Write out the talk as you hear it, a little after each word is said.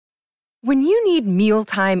When you need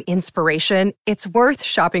mealtime inspiration, it's worth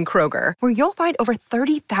shopping Kroger, where you'll find over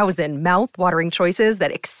 30,000 mouth-watering choices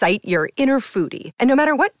that excite your inner foodie. And no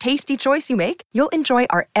matter what tasty choice you make, you'll enjoy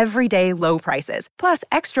our everyday low prices, plus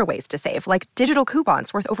extra ways to save, like digital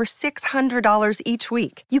coupons worth over $600 each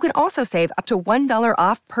week. You can also save up to $1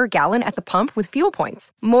 off per gallon at the pump with fuel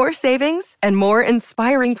points. More savings and more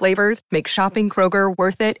inspiring flavors make shopping Kroger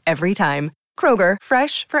worth it every time. Kroger,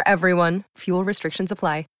 fresh for everyone. Fuel restrictions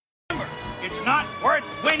apply. It's not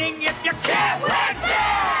worth winning if you can't win it!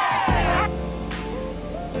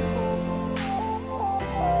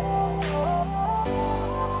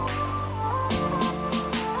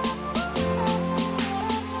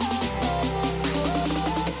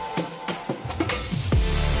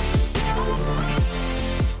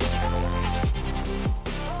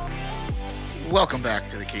 Welcome back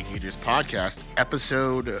to the Cake Eaters podcast,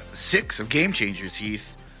 episode 6 of Game Changers,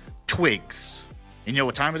 Heath. Twigs. And you know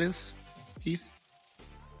what time it is, Heath?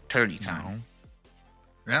 Tourney time.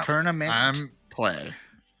 No. Yep. Tournament play.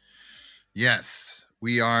 Yes,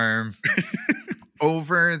 we are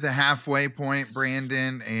over the halfway point,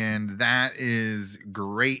 Brandon, and that is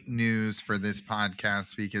great news for this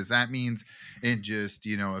podcast because that means in just,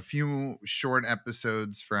 a few short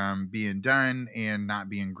episodes from being done and not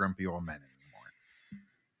being grumpy old men anymore.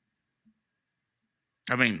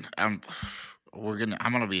 I mean, I'm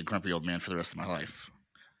gonna be a grumpy old man for the rest of my life.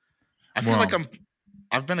 I feel like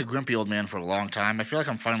I've been a grumpy old man for a long time. I feel like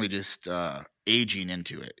I'm finally just aging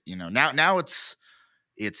into it. Now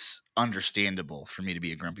it's understandable for me to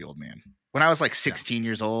be a grumpy old man. When I was like 16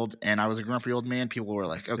 years old and I was a grumpy old man, people were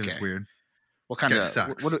like, "Okay, it's weird. What kind of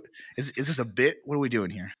sucks? What is this a bit? What are we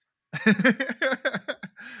doing here?"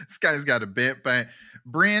 This guy's got a bit, but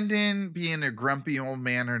Brandon, being a grumpy old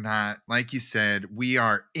man or not, like you said, we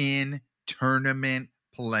are in tournament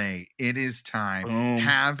play. It is time. Boom.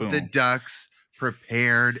 The Ducks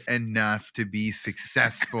prepared enough to be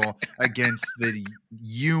successful against the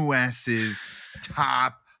U.S.'s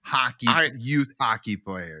top youth hockey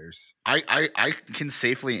players. I can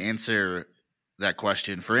safely answer that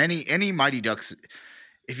question for any Mighty Ducks.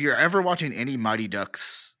 If you're ever watching any Mighty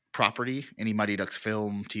Ducks property, any Mighty Ducks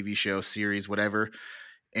film, TV show, series, whatever,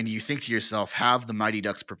 and you think to yourself, have the Mighty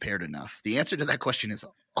Ducks prepared enough? The answer to that question is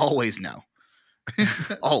always no.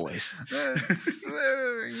 Always. You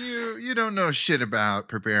don't know shit about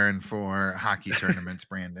preparing for hockey tournaments,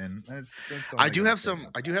 Brandon. That's I do have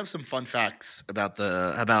some fun facts about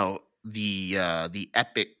the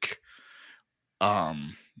epic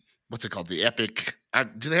what's it called? The epic.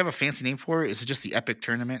 Do they have a fancy name for it? Is it just the epic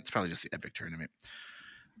tournament? It's probably just the epic tournament.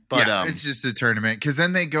 But it's just a tournament because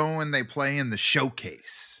then they go and they play in the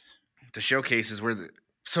showcase. The showcase is where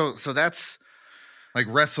so that's like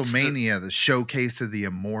WrestleMania, the showcase of the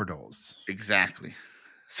immortals. Exactly.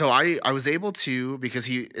 So I was able to, because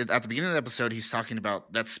at the beginning of the episode, he's talking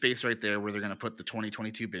about that space right there where they're going to put the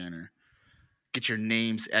 2022 banner, get your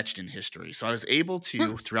names etched in history. So I was able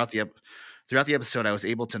to, throughout the episode, I was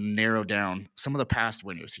able to narrow down some of the past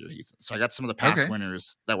winners here, Heath. So I got some of the past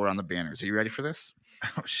winners that were on the banners. Are you ready for this?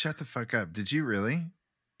 Oh, shut the fuck up. Did you really?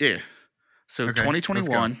 Yeah. So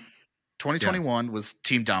 2021 was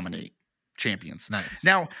Team Dominate champions. Nice.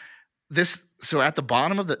 Now, so at the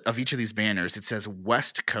bottom of each of these banners, it says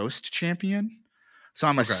West Coast champion. So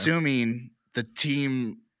I'm assuming the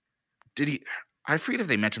team I forget if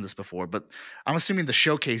they mentioned this before, but I'm assuming the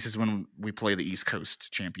showcase is when we play the East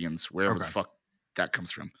Coast champions, wherever the fuck that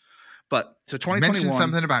comes from. But so 2021 mentioned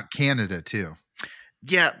something about Canada too.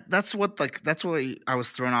 Yeah, that's what I was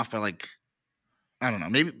thrown off by, like, I don't know.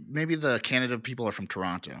 Maybe the Canada people are from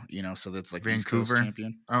Toronto, so that's like Vancouver East Coast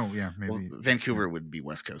champion. Oh yeah, maybe Vancouver would be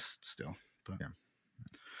West Coast still.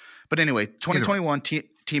 But anyway, 2021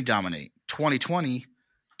 Team Dominate, 2020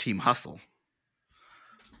 Team Hustle,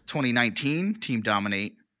 2019 Team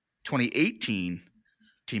Dominate, 2018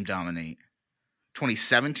 Team Dominate,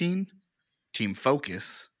 2017 Team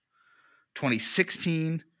Focus,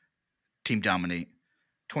 2016 Team Dominate,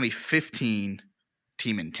 2015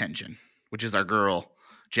 Team Intention, which is our girl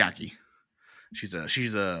Jackie. She's a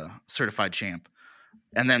certified champ,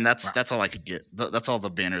 and then that's all I could get. That's all the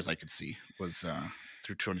banners I could see was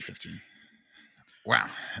through 2015. Wow.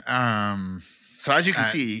 So as you can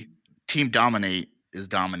see, Team Dominate is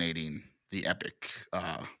dominating the epic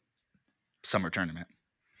summer tournament.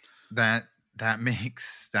 That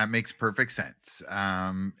makes perfect sense.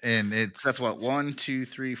 And that's what 1, 2,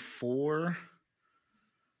 3, 4.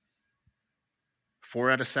 4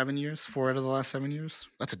 out of 7 years. 4 out of the last 7 years.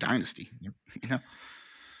 That's a dynasty.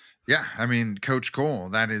 Yeah, I mean, Coach Cole,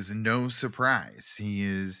 that is no surprise. He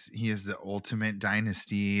is the ultimate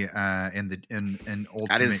dynasty and an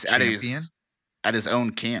ultimate champion. At his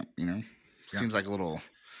own camp, Yeah. Seems like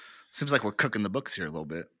we're cooking the books here a little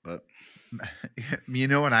bit, but You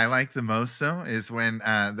know what I like the most though is when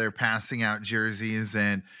they're passing out jerseys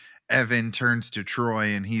and Evan turns to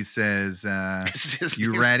Troy and he says,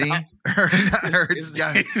 "You ready?"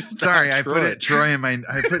 Sorry, I put Troy in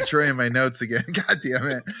my notes again. God damn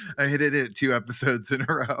it! I hit it 2 episodes in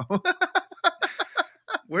a row.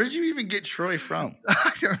 Where did you even get Troy from?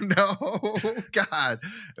 I don't know. God,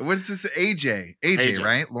 what is this? AJ,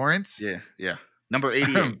 right? Lawrence? Yeah. Number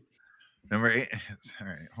 88. Number 8. All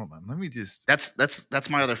right, hold on. Let me just. That's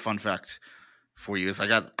my other fun fact for you. Is I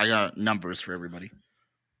got numbers for everybody.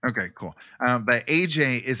 Okay, cool. But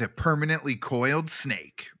AJ is a permanently coiled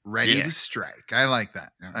snake, ready to strike. I like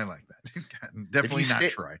that. Yeah. I like that. Definitely not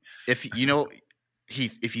Troy. If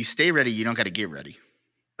if you stay ready, you don't got to get ready.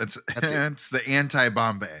 That's the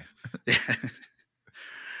anti-Bombay.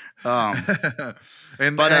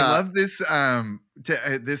 And I love this.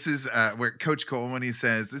 This is where Coach Cole, when he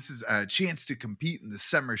says this is a chance to compete in the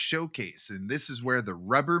summer showcase, and this is where the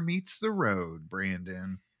rubber meets the road.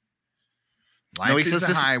 Brandon, he says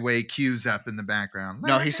a highway. Cues up in the background.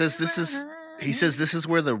 No, he says this is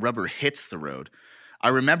where the rubber hits the road. I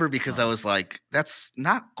remember because I was like, that's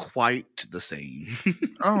not quite the same.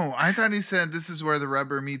 Oh, I thought he said this is where the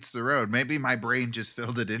rubber meets the road. Maybe my brain just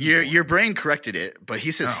filled it in. Your brain corrected it, but he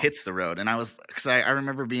says hits the road. And I was, because I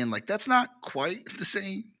remember being like, that's not quite the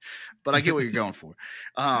same, but I get what you're going for.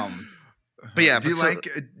 But yeah. Do you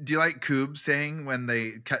like Coob saying when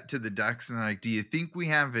they cut to the Ducks and they're like, do you think we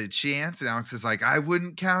have a chance? And Alex is like, I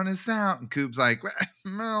wouldn't count us out. And Coob's like,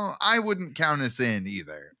 well, I wouldn't count us in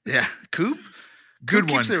either. Yeah. Coob?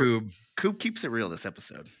 Good one, Coob. Coob keeps it real this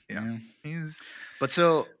episode. Yeah. But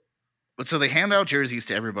so they hand out jerseys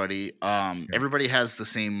to everybody. Everybody has the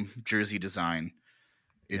same jersey design.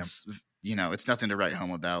 It's it's nothing to write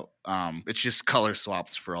home about. It's just color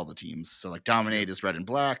swapped for all the teams. So like Dominate is red and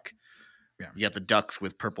black. Yeah. You got the Ducks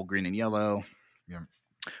with purple, green, and yellow. Yeah.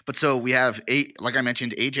 But so we have like I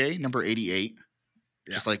mentioned, AJ, number 88.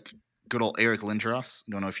 Yeah. Just like good old Eric Lindros.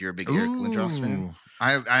 I don't know if you're a big Eric Lindros fan.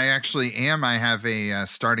 I actually am. I have a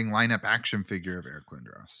starting lineup action figure of Eric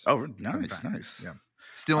Lindros. Oh, nice. Yeah,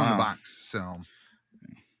 still in the box. So,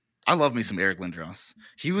 I love me some Eric Lindros.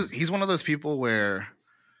 He's one of those people where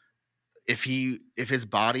if his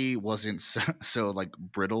body wasn't so like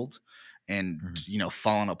brittled and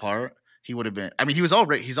falling apart, he would have been. I mean, he's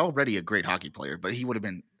already a great hockey player, but he would have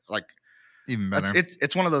been like even better.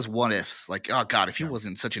 It's one of those what ifs. Like, oh God, if he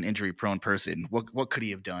wasn't such an injury prone person, what could he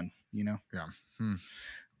have done? Yeah.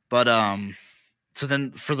 But so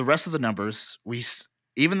then for the rest of the numbers,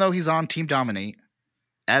 even though he's on Team Dominate,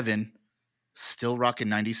 Evan still rocking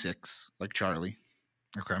 96 like Charlie.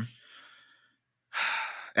 Okay.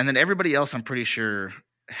 And then everybody else, I'm pretty sure,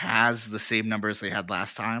 has the same numbers they had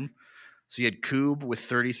last time. So you had Coob with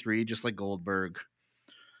 33, just like Goldberg.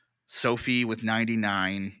 Sophie with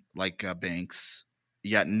 99, like Banks. You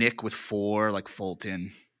got Nick with 4, like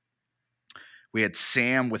Fulton. We had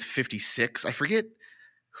Sam with 56. I forget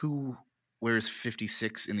who wears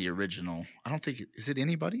 56 in the original. I don't think – is it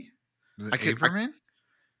anybody? Is it Averman?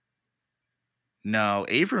 No,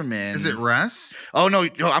 Averman. Is it Russ? Oh, no,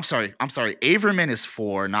 I'm sorry. Averman is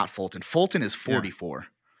 4, not Fulton. Fulton is 44.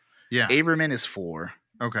 Yeah. Averman is 4.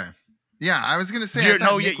 Okay. Yeah, I was going to say you're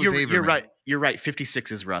right. You're right.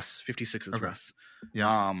 56 is Russ. 56 is Russ.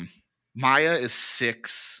 Yeah. Maya is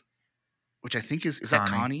 6, which I think is that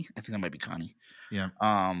Connie? I think that might be Connie. Yeah.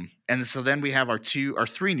 And so then we have our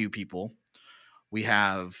 3 new people. We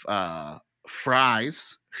have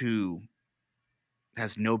Fries, who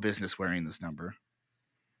has no business wearing this number.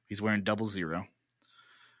 He's wearing 00.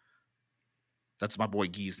 That's my boy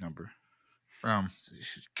Guy's number.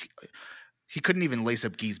 He couldn't even lace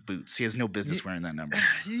up Guy's boots. He has no business wearing that number.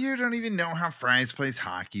 You don't even know how Fries plays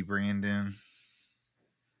hockey, Brandon.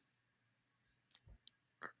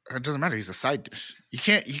 It doesn't matter. He's a side dish. You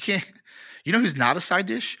can't. You know who's not a side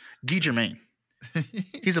dish? Guy Germain.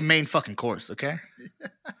 He's a main fucking course. Okay.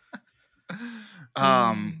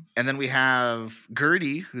 And then we have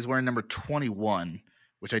Gertie, who's wearing number 21,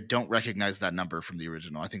 which I don't recognize that number from the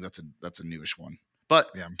original. I think that's a newish one. But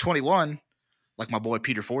 21, like my boy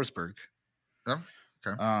Peter Forsberg. Oh,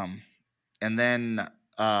 okay. And then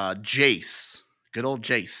Jace, good old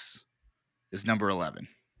Jace, is number 11.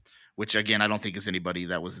 Which again, I don't think is anybody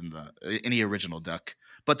that was in any original Duck,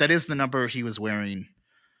 but that is the number he was wearing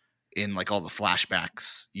in like all the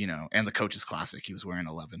flashbacks, and the Coach's Classic. He was wearing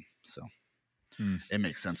 11, so it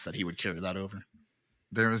makes sense that he would carry that over.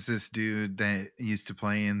 There was this dude that used to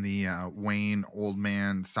play in the Wayne Old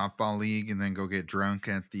Man Softball League and then go get drunk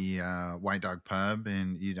at the White Dog Pub.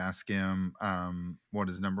 And you'd ask him what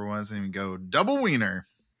his number was. And he'd go, double wiener.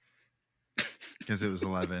 Because it was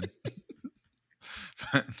 11.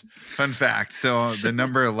 Fun fact. So the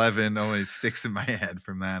number 11 always sticks in my head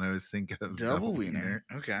from that. I always think of double wiener.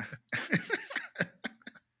 Okay.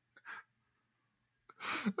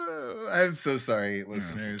 I'm so sorry,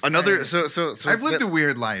 listeners. Another so I've lived a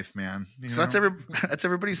weird life, man. That's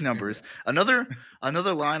everybody's numbers. Another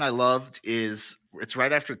line I loved is it's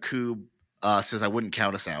right after Coob says I wouldn't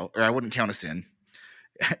count us out or I wouldn't count us in,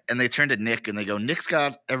 and they turn to Nick and they go, Nick's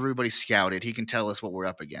got everybody scouted. He can tell us what we're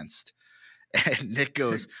up against. And Nick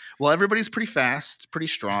goes, well, everybody's pretty fast, pretty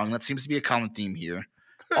strong. That seems to be a common theme here.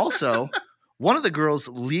 Also, one of the girls'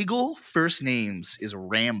 legal first names is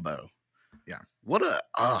Rambo. Yeah. What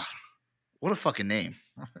a fucking name.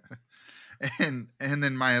 and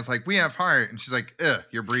then Maya's like, we have heart. And she's like,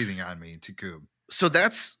 you're breathing on me, to Coob. So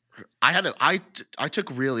that's I took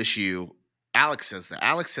real issue. Alex says that.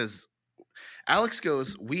 Alex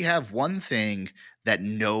goes, we have one thing that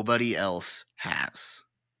nobody else has.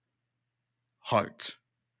 Heart.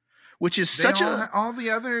 Which is all the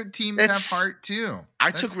other teams have heart too.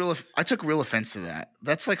 I took real offense to that.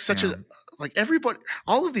 That's like such a like everybody,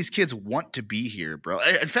 all of these kids want to be here, bro.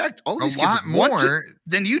 In fact, all of these kids want more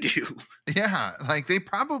than you do. Yeah, like they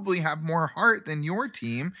probably have more heart than your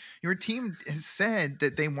team. Your team has said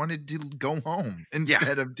that they wanted to go home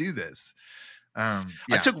instead of do this. I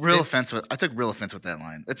took real offense with that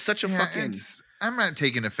line. It's such a fucking. I'm not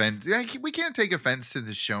taking offense. We can't take offense to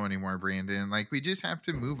the show anymore, Brandon. Like we just have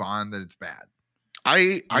to move on. That it's bad.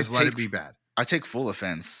 I let it be bad. I take full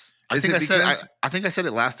offense. I think I said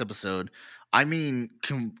it last episode. I mean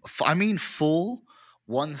full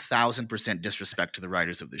 1,000% disrespect to the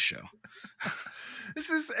writers of this show.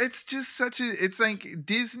 It's just it's like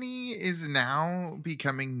Disney is now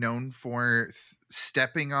becoming known for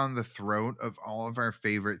stepping on the throat of all of our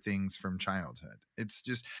favorite things from childhood. It's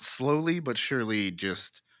just slowly but surely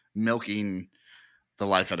just milking the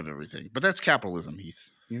life out of everything. But that's capitalism, Heath.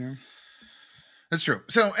 You know? That's true.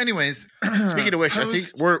 So anyways, speaking of which, I think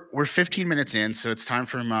we're 15 minutes in, so it's time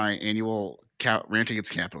for my annual rant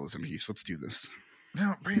against capitalism, Heath. Let's do this.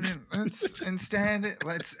 No, Brandon,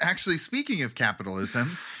 let's actually, speaking of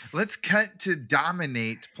capitalism, let's cut to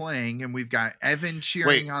Dominate playing, and we've got Evan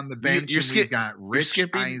cheering on the bench, and we've got Rich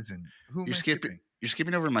Eisen. You're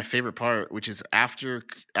skipping over my favorite part, which is after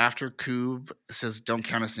Coob says, don't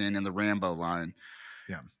count us in the Rambo line.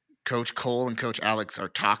 Yeah. Coach Cole and Coach Alex are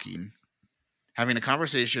talking, having a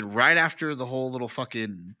conversation right after the whole little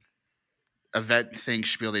fucking event thing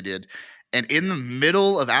spiel they did. And in the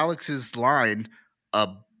middle of Alex's line, a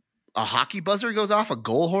hockey buzzer goes off, a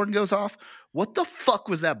goal horn goes off. What the fuck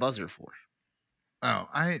was that buzzer for? Oh,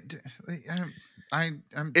 I didn't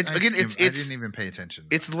even pay attention.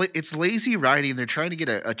 It's lazy writing. They're trying to get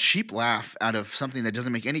a cheap laugh out of something that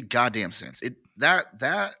doesn't make any goddamn sense.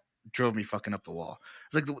 That drove me fucking up the wall.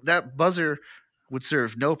 It's like that buzzer would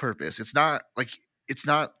serve no purpose. I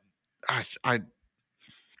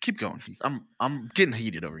keep going. I'm getting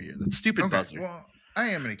heated over here. That stupid buzzer. Well,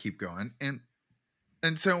 I am going to keep going, and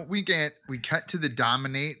so we cut to the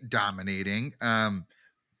dominating.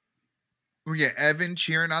 We get Evan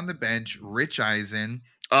cheering on the bench. Rich Eisen,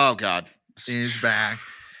 oh god, is back.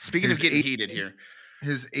 Speaking of getting heated here,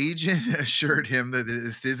 his agent assured him that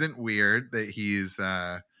this isn't weird. That he's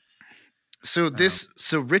So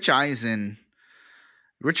Rich Eisen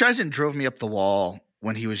drove me up the wall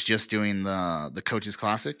when he was just doing the Coaches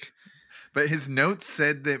Classic. But his notes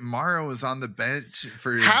said that Morrow was on the bench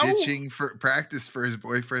for ditching for practice for his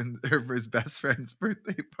boyfriend or for his best friend's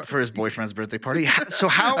birthday party. For his boyfriend's birthday party. So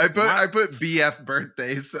how I put BF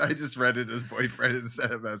birthday, so I just read it as boyfriend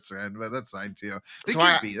instead of best friend, but that's fine too.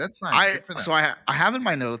 That's fine. I have in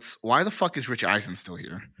my notes, why the fuck is Rich Eisen still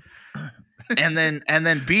here? And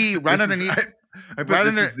then B right underneath. I put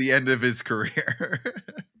this is the end of his career.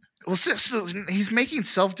 Well, so he's making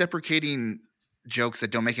self-deprecating jokes that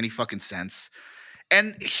don't make any fucking sense,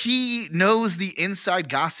 and he knows the inside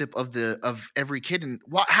gossip of every kid. And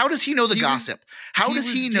how does he know the gossip? How does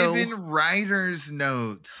he know? Given writer's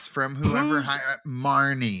notes from whoever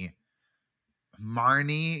Marnie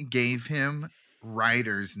gave him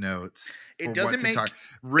writer's notes. It doesn't make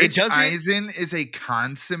Rich Eisen is a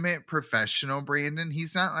consummate professional, Brandon.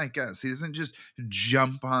 He's not like us. He doesn't just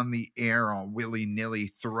jump on the air all willy-nilly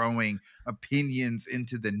throwing opinions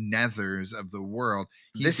into the nethers of the world.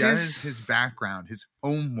 He does his background, his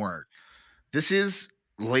homework. This is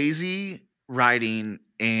lazy writing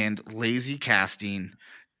and lazy casting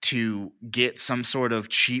to get some sort of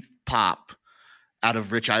cheap pop out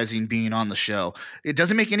of Rich Eisen being on the show. It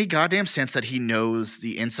doesn't make any goddamn sense that he knows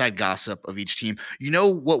the inside gossip of each team. You know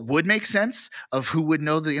what would make sense of who would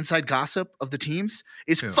know the inside gossip of the teams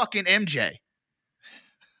is fucking MJ.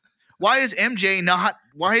 Why is MJ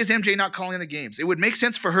not calling the games? It would make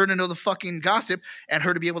sense for her to know the fucking gossip and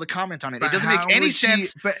her to be able to comment on it. It doesn't make any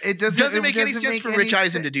sense. But it doesn't make any sense for Rich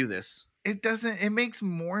Eisen to do this. It doesn't. It makes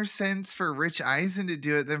more sense for Rich Eisen to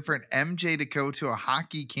do it than for an MJ to go to a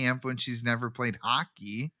hockey camp when she's never played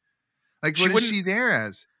hockey. Like, what is she there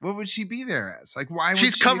as? What would she be there as? Like, why?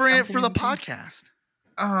 She's covering it for the podcast.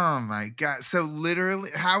 Oh my God! So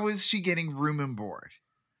literally, how is she getting room and board?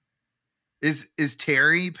 Is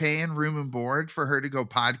Terry paying room and board for her to go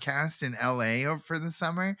podcast in LA for the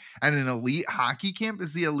summer at an elite hockey camp?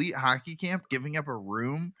 Is the elite hockey camp giving up a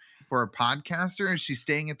room for a podcaster? Is she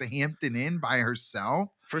staying at the Hampton Inn by herself?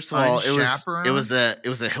 First of all, it was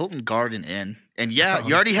a Hilton Garden Inn, and you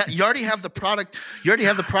already have the product. You already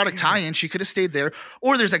have the product tie-in. She could have stayed there,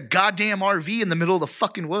 or there's a goddamn RV in the middle of the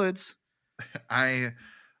fucking woods.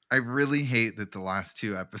 I really hate that the last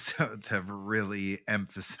two episodes have really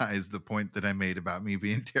emphasized the point that I made about me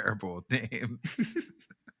being terrible with names.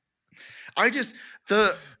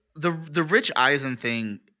 The Rich Eisen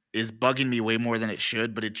thing is bugging me way more than it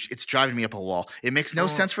should, but it's driving me up a wall. It makes no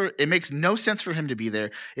sense for him to be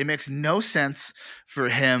there. It makes no sense for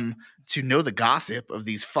him to know the gossip of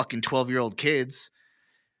these fucking 12-year-old kids.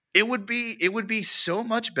 It would be so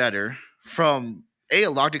much better from a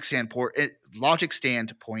logic standpoint,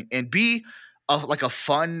 and B, like a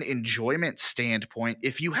fun enjoyment standpoint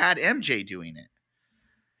if you had MJ doing it.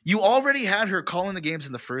 You already had her calling the games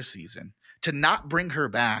in the first season. To not bring her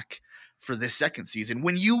back for this second season,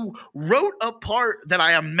 when you wrote a part that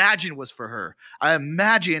I imagine was for her. I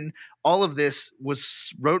imagine all of this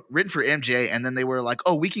was written for MJ, and then they were like,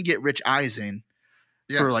 oh, we can get Rich Eisen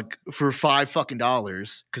for $5 fucking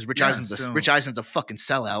because Rich Eisen's a fucking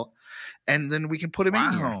sellout. And then we can put him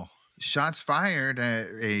in here. Shots fired at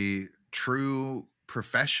a true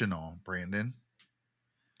professional, Brandon.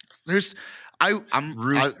 This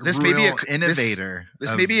may be an innovator.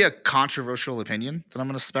 This may be a controversial opinion that I'm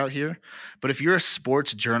going to spout here, but if you're a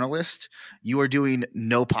sports journalist, you are doing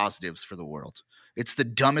no positives for the world. It's the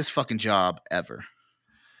dumbest fucking job ever.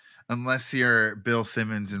 Unless you're Bill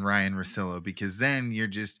Simmons and Ryan Russillo, because then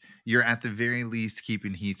you're at the very least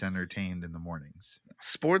keeping Heath entertained in the mornings.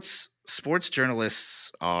 Sports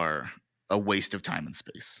journalists are a waste of time and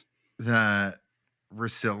space. The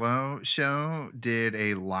Russillo show did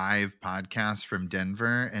a live podcast from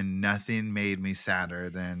Denver, and nothing made me sadder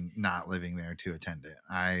than not living there to attend it.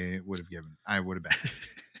 I would have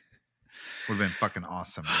been fucking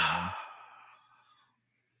awesome.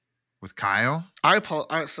 With Kyle, I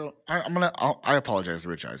apologize to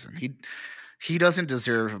Rich Eisen. He doesn't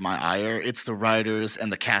deserve my ire. It's the writers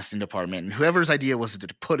and the casting department, and whoever's idea was to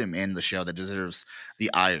put him in the show that deserves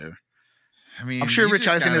the ire. I mean, I'm sure Rich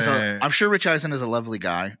Eisen is a lovely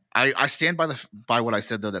guy. I stand by what I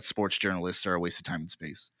said though, that sports journalists are a waste of time and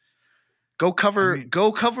space. Go cover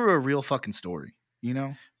a real fucking story. You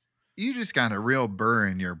know, you just got a real burr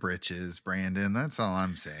in your britches, Brandon. That's all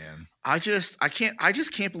I'm saying. I just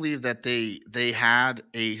can't believe that they had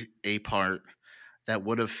a part that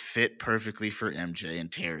would have fit perfectly for MJ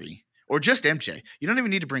and Terry, or just MJ. You don't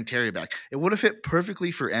even need to bring Terry back. It would have fit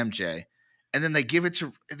perfectly for MJ, and then they give it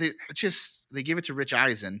to Rich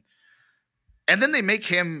Eisen, and then they make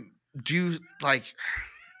him do like.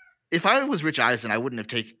 If I was Rich Eisen, I wouldn't have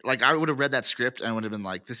taken I would have read that script and I would have been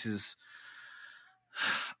like, this is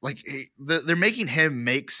like they're making him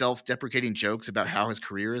make self-deprecating jokes about how his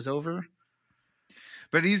career is over.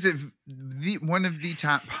 But he's one of the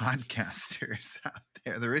top podcasters out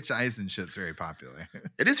there. The Rich Eisen show is very popular.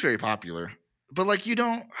 It is very popular. But I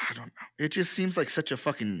don't know. It just seems like such a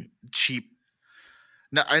fucking cheap.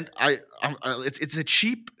 No, it's a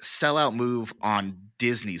cheap sellout move on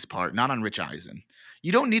Disney's part, not on Rich Eisen.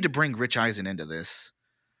 You don't need to bring Rich Eisen into this.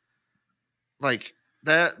 Like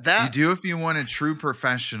that you do if you want a true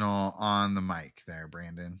professional on the mic there,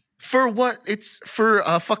 Brandon. For what? It's for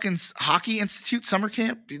a fucking Hockey Institute summer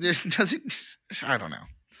camp. I don't know.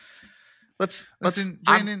 Listen,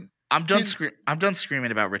 Brandon. I'm done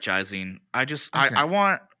screaming about Rich Eisen. I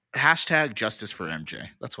want #justice for MJ.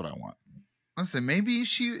 That's what I want. Listen, maybe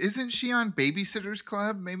isn't she on Babysitter's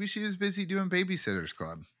Club? Maybe she was busy doing Babysitter's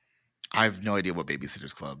Club. I have no idea what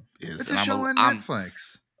Babysitter's Club is. It's a show on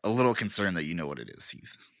Netflix. I'm a little concerned that you know what it is,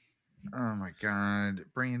 Heath. Oh my God,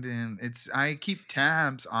 Brandon! I keep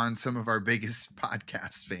tabs on some of our biggest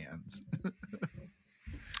podcast fans.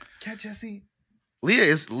 Cat Jesse, Leah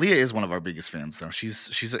is one of our biggest fans, though.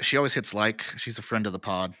 She always hits like. She's a friend of the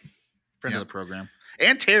pod, friend of the program.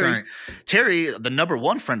 And Terry, the number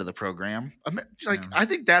one friend of the program. I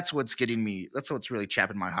think that's what's getting me. That's what's really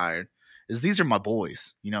chapping my hide. Is these are my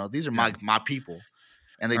boys. These are my people,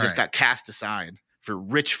 and they just got cast aside for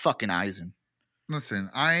Rich fucking Eisen. Listen,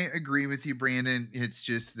 I agree with you, Brandon. It's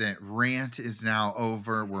just that rant is now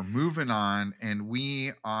over. We're moving on, and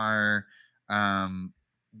we are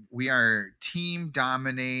team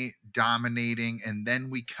dominating, and then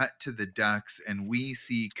we cut to the Ducks, and we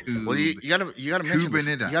see Coob. Well, you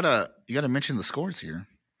gotta mention the scores here.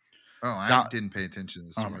 Oh, I didn't pay attention to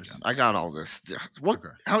the scores. I got all this. What?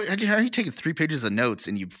 Okay. How are you taking 3 pages of notes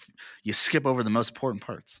and you skip over the most important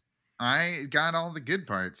parts? I got all the good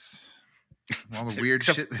parts. All the weird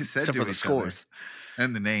shit they said to for the scores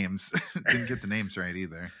and the names. Didn't get the names right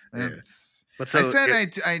either. But so I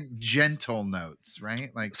said I gentle notes, right?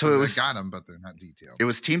 Like I got them, but they're not detailed. It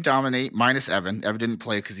was team dominate minus Evan. Evan didn't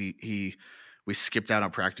play because we skipped out on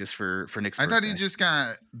practice for Nick's birthday. I thought he just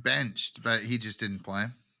got benched, but he just didn't play.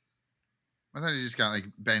 I thought he just got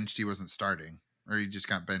benched. He wasn't starting, or he just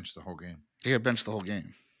got benched the whole game. He got benched the whole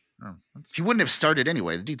game. Oh, he wouldn't have started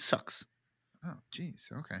anyway. The dude sucks. Oh, geez.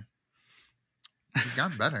 Okay. He's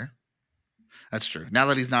gotten better. That's true. Now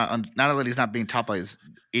that he's not being taught by his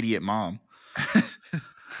idiot mom.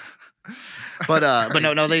 but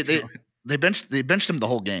no, they benched him the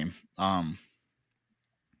whole game.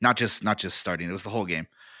 Not just starting. It was the whole game.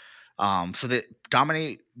 So they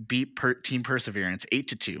beat Team Perseverance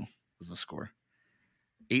 8-2 was the score.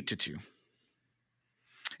 8-2.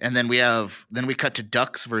 And then we cut to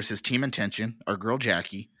Ducks versus Team Intention. Our girl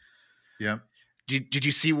Jackie. Yep. Did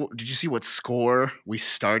you see what score we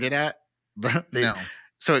started at? No.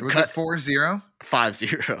 So it was cut 4-0?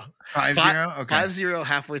 5-0. 5-0? Okay. 5-0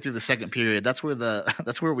 halfway through the second period. That's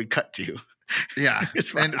where we cut to. Yeah.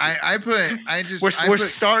 And we're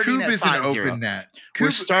starting Coob at is 5-0. an open net.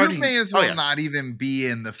 Coob may as well not even be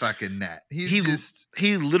in the fucking net.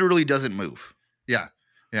 He literally doesn't move. Yeah.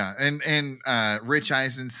 Yeah. And Rich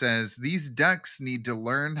Eisen says these Ducks need to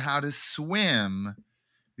learn how to swim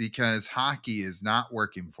because hockey is not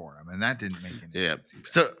working for him. And that didn't make any sense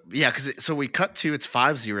either. So we cut to it's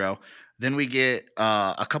 5-0. Then we get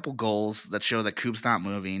a couple goals that show that Coop's not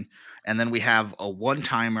moving. And then we have a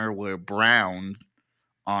one-timer where Brown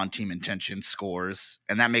on Team Intention scores.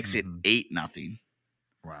 And that makes it 8-0.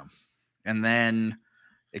 Wow. And then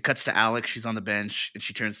it cuts to Alex. She's on the bench. And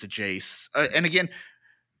she turns to Jace. And again,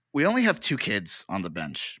 we only have 2 kids on the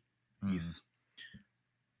bench.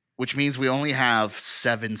 Which means we only have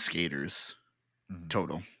 7 skaters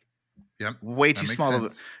total. Yep. Way too small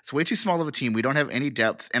it's way too small of a team. We don't have any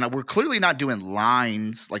depth, and we're clearly not doing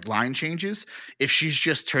line changes. If she's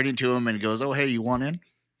just turning to him and goes, "Oh, hey, you want in?"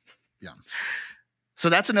 Yeah.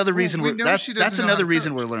 So that's another reason that's another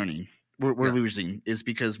reason we're learning. We're losing is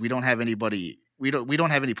because we don't have anybody. We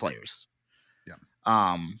don't have any players. Yeah.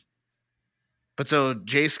 But so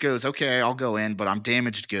Jace goes, "Okay, I'll go in, but I'm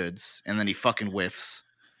damaged goods," and then he fucking whiffs.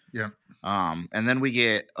 Yeah. And then we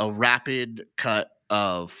get a rapid cut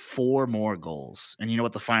of 4 more goals. And you know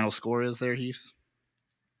what the final score is there, Heath?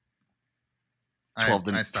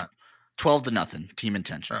 12-0. Team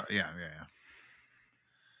Intention. Oh, yeah.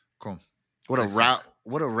 Cool. What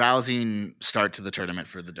a rousing start to the tournament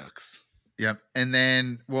for the Ducks. Yep. And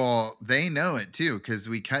then, they know it too, because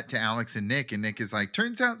we cut to Alex and Nick is like,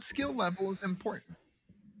 turns out skill level is important.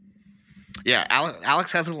 Yeah.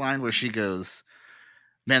 Alex has a line where she goes,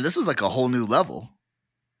 "Man, this was like a whole new level."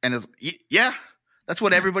 And that's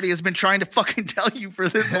what everybody has been trying to fucking tell you for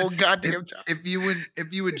this whole goddamn time. If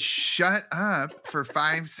you would shut up for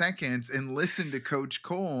 5 seconds and listen to Coach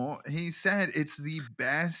Cole, he said it's the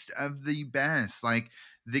best of the best. Like,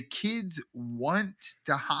 the kids want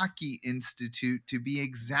the Hockey Institute to be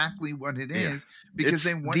exactly what it is because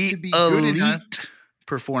they want to be good enough.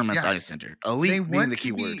 Performance Ice Center. Elite being the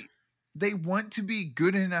key word. They want to be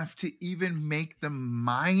good enough to even make the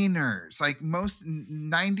minors. Like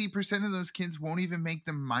 90% of those kids won't even make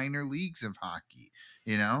the minor leagues of hockey.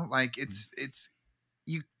 Like it's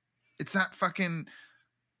not fucking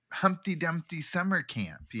Humpty Dumpty summer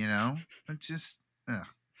camp. It's just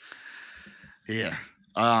yeah.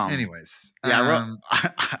 Anyways, I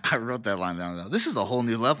wrote that line down though. This is a whole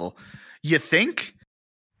new level. You think?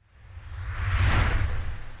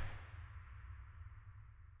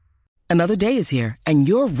 Another day is here, and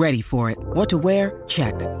you're ready for it. What to wear?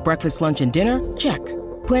 Check. Breakfast, lunch, and dinner? Check.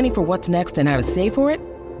 Planning for what's next and how to save for it?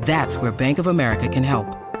 That's where Bank of America can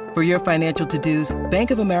help. For your financial to-dos,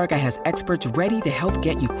 Bank of America has experts ready to help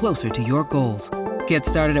get you closer to your goals. Get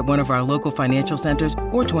started at one of our local financial centers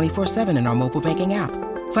or 24/7 in our mobile banking app.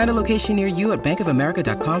 Find a location near you at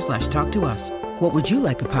bankofamerica.com/talktous. What would you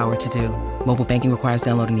like the power to do? Mobile banking requires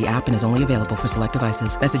downloading the app and is only available for select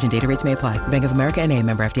devices. Message and data rates may apply. Bank of America N.A.,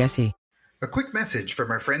 member FDIC. A quick message from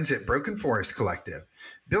our friends at Broken Forest Collective.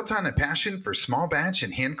 Built on a passion for small batch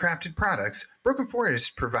and handcrafted products, Broken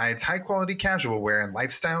Forest provides high-quality casual wear and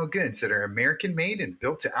lifestyle goods that are American-made and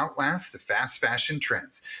built to outlast the fast fashion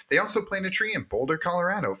trends. They also plant a tree in Boulder,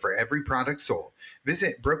 Colorado for every product sold.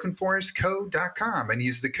 Visit brokenforestco.com and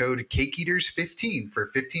use the code CakeEaters15 for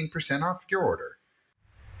 15% off your order.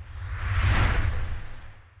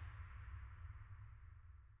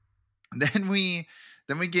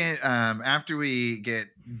 Then we get after we get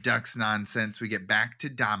Ducks nonsense, we get back to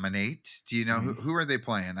dominate. Do you know who are they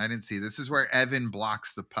playing? I didn't see. This is where Evan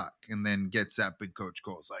blocks the puck and then gets up and Coach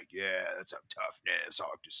Cole's like, "Yeah, that's some toughness. I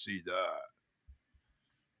like to see that."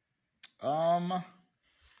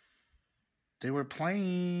 They were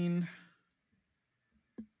playing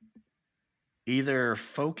either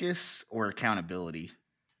focus or accountability.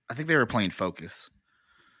 I think they were playing focus.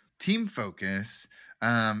 Team focus.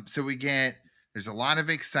 So there's a lot of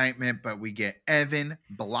excitement, but we get Evan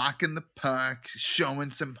blocking the puck, showing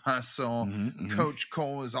some hustle. Coach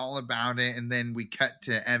Cole is all about it. And then we cut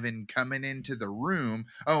to Evan coming into the room.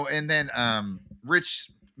 Oh, and then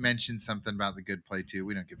Rich mentioned something about the good play too.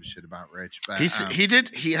 We don't give a shit about Rich, but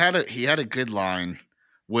he had a good line,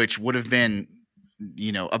 which would have been,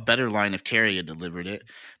 a better line if Terry had delivered it.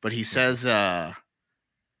 But he says,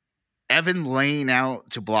 Evan laying out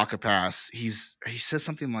to block a pass. He says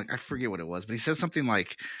something like, I forget what it was, but he says something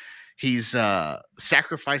like he's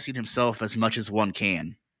sacrificing himself as much as one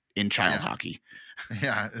can in child hockey.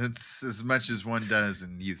 Yeah, it's as much as one does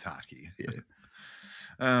in youth hockey. Yeah.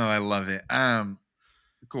 Oh, I love it.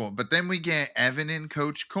 Cool. But then we get Evan and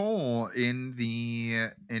Coach Cole in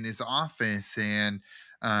his office, and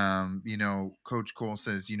Coach Cole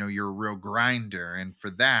says, you're a real grinder, and for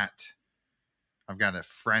that, I've got a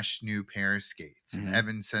fresh new pair of skates. And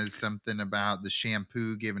Evan says something about the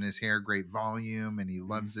shampoo giving his hair great volume, and he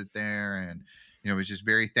loves it there. And, he's just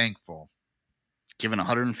very thankful. Giving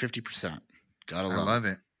 150%. Gotta love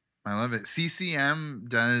it. I love it. CCM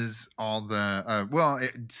does all the,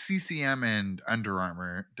 CCM and Under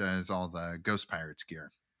Armour does all the Ghost Pirates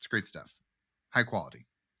gear. It's great stuff. High quality.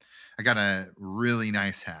 I got a really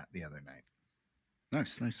nice hat the other night.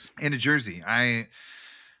 Nice. And a jersey. I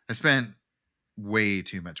spent way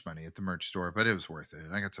too much money at the merch store, but it was worth it.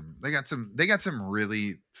 They got some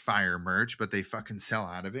really fire merch, but they fucking sell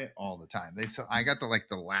out of it all the time. I got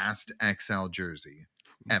the last XL jersey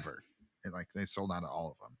ever. They sold out of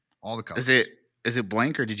all of them, all the colors. Is it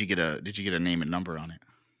blank, or did you get a name and number on it?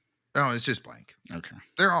 Oh, it's just blank. Okay.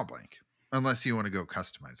 They're all blank unless you want to go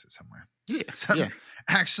customize it somewhere. Yeah.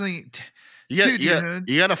 Actually, two dudes.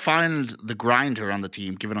 You got to find the grinder on the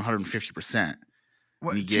team, giving 150%.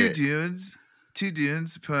 What, Two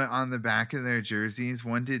dudes put on the back of their jerseys.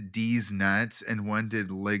 One did D's nuts and one did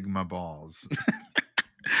Ligma balls.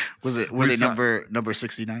 Were they number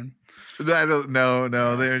 69? I don't know.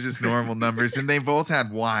 No, they're just normal numbers. And they both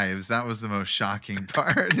had wives. That was the most shocking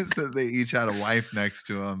part, is that they each had a wife next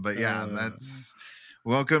to them. But yeah, that's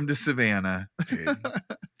welcome to Savannah. Dude,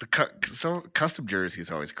 custom jerseys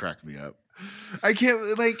always crack me up. I can't,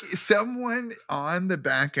 someone on the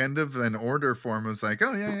back end of an order form was like,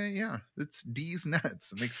 oh yeah, it's D's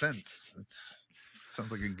nuts. It makes sense.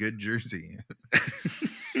 Sounds like a good jersey.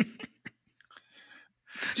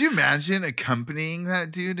 Do you imagine accompanying that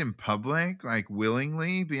dude in public,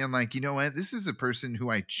 willingly being like, you know what, this is a person who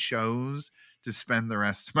I chose to spend the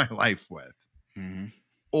rest of my life with.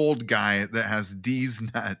 Old guy that has D's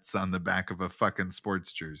nuts on the back of a fucking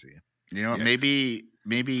sports jersey. You know, maybe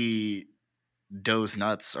Doe's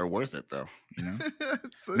nuts are worth it, though.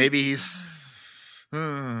 Maybe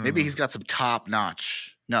he's got some top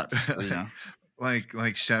notch nuts.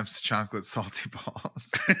 Like Chef's chocolate salty balls.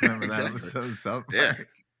 Remember that episode? South Park?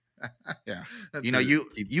 Yeah. You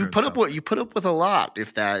put up with a lot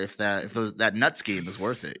if that nuts game is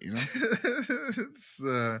worth it. It's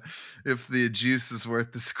if the juice is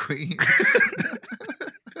worth the squeeze.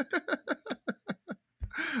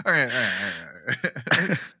 All right.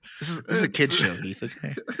 This is a kid show, Heath.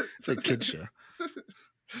 Okay, it's a kid show.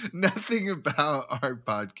 Nothing about our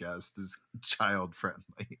podcast is child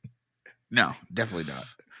friendly. No, definitely not.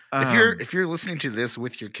 If you're listening to this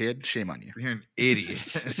with your kid, shame on you. You're an idiot.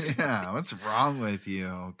 Yeah, what's wrong with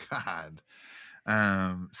you? God.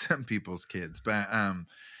 Some people's kids, but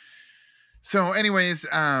so anyways,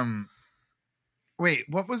 wait,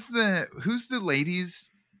 who's the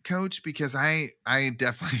ladies coach, because I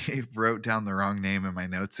definitely wrote down the wrong name in my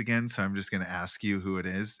notes again, so I'm just going to ask you who it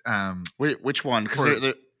is. Wait, which one?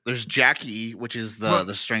 Because there's Jackie, which is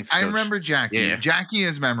the strength coach. I remember Jackie. Yeah. Jackie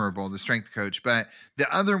is memorable, the strength coach, but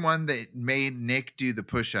the other one that made Nick do the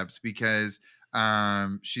push-ups because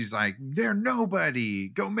she's like, they're nobody.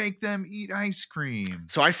 Go make them eat ice cream.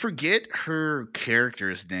 So I forget her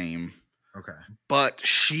character's name. Okay. But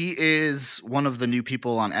she is one of the new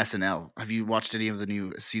people on SNL. Have you watched any of the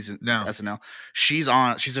new season SNL? She's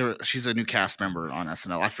a new cast member on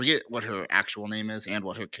SNL. I forget what her actual name is and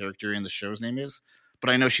what her character in the show's name is, but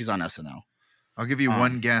I know she's on SNL. I'll give you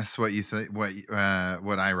one guess what you think what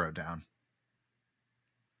I wrote down.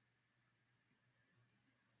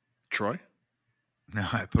 Troy? No,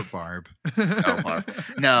 I put Barb. Oh, Barb.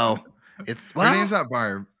 No. Her name's not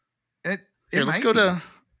Barb. Here, let's go to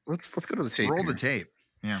the tape. Roll the tape.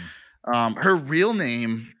 Yeah. Her real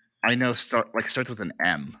name I know starts with an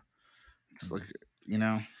M. It's like, you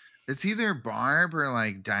know. It's either Barb or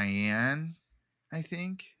like Diane, I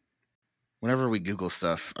think. Whenever we Google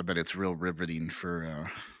stuff, I bet it's real riveting for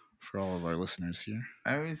all of our listeners here.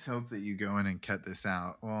 I always hope that you go in and cut this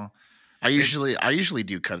out. Well, I usually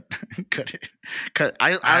do cut it.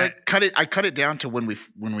 I cut it down to when we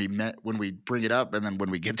bring it up, and then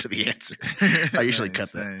when we get to the answer. I usually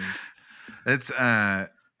cut that. It's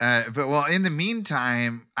but well, in the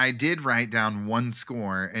meantime, I did write down one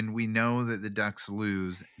score, and we know that the Ducks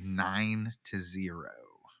lose 9-0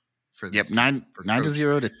 for this. Yep,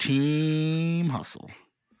 9-0 to Team Hustle.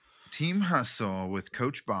 Team Hustle with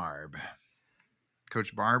Coach Barb.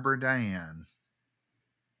 Coach Barb or Diane.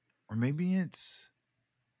 Or maybe it's,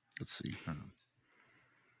 let's see,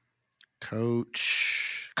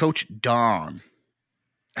 Coach Dawn.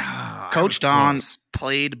 Coach Dawn,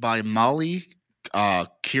 played by Molly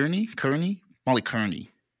Kearney. Molly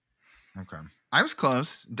Kearney. Okay, I was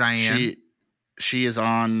close. Diane. She is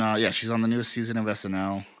on. She's on the newest season of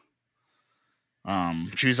SNL.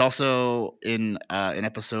 She's also in an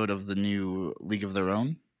episode of the new League of Their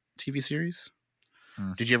Own TV series.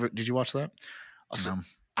 Did you watch that? No.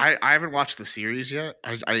 I haven't watched the series yet.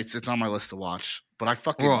 It's on my list to watch, but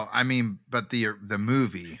but the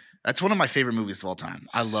movie. That's one of my favorite movies of all time.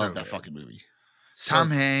 I love that good. Fucking movie. Tom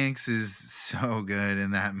Hanks is so good in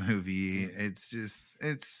that movie. It's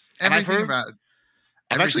everything about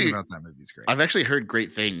that movie is great. I've actually heard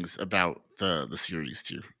great things about the series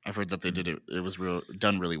too. I've heard that they did it. It was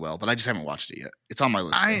done really well, but I just haven't watched it yet. It's on my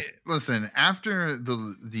list. Listen, after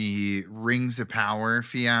the Rings of Power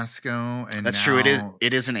fiasco, and that's true.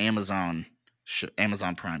 It is an Amazon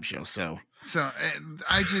Prime show. So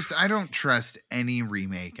I don't trust any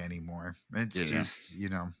remake anymore. It's just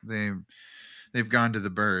they've gone to the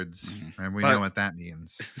birds, and we know what that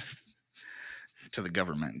means. To the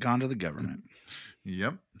government, gone to the government.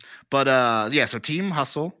 Yep. But so Team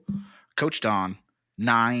Hustle, Coach Dawn,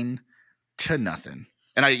 9-0.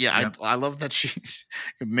 And I love that she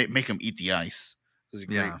make him eat the ice. It was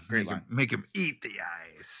a great line. Make him eat the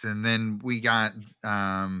ice. And then we got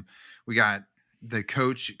the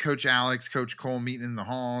Coach Alex, Coach Cole meeting in the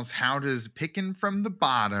halls. How does picking from the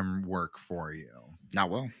bottom work for you? Not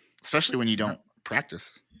well, especially when you don't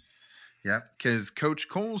practice. Yep, because Coach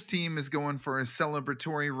Cole's team is going for a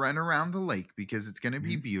celebratory run around the lake because it's going to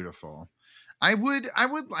be beautiful. I would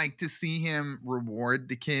like to see him reward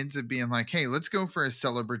the kids of being like, hey, let's go for a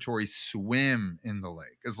celebratory swim in the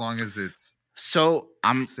lake, as long as it's so.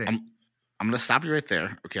 I'm safe. I'm going to stop you right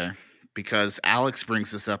there, okay? Because Alex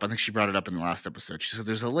brings this up. I think she brought it up in the last episode. She said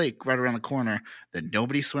there's a lake right around the corner that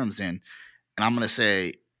nobody swims in, and I'm going to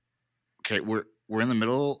say, okay, we're in the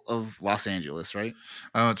middle of Los Angeles, right?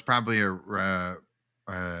 Oh, it's probably what are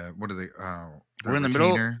they? We're in the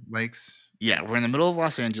middle lakes. Yeah, we're in the middle of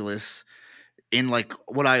Los Angeles, in like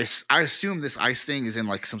what I assume this ice thing is in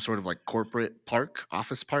like some sort of like corporate park,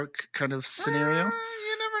 office park kind of scenario.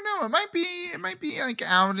 You never know. It might be like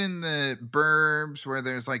out in the burbs where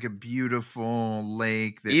there's like a beautiful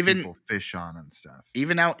lake that people fish on and stuff.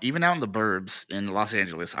 Even out in the burbs in Los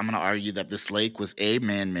Angeles, I'm going to argue that this lake was A,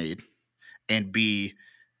 man-made, and B,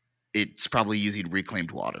 it's probably using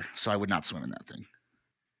reclaimed water. So I would not swim in that thing.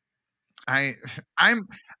 I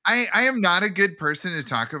am not a good person to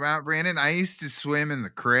talk about, Brandon. I used to swim in the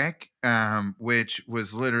creek, which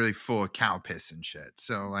was literally full of cow piss and shit.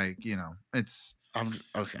 So like, it's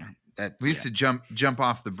okay. We used to jump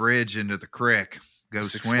off the bridge into the creek, go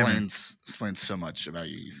swimming. Explains so much about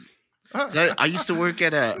you. So I used to work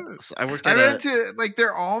at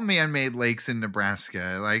they're all man-made lakes in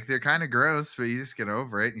Nebraska. Like they're kind of gross, but you just get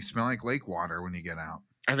over it. You smell like lake water when you get out.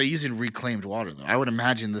 Are they using reclaimed water though? I would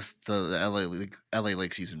imagine the LA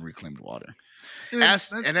lakes using reclaimed water.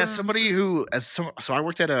 As somebody who, so I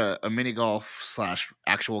worked at a mini golf /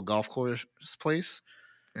 actual golf course place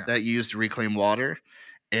that used reclaimed water,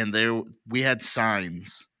 and we had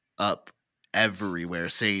signs up everywhere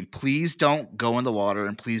saying, "Please don't go in the water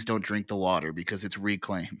and please don't drink the water because it's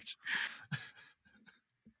reclaimed."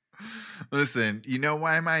 Listen, you know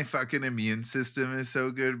why my fucking immune system is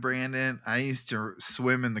so good, Brandon? I used to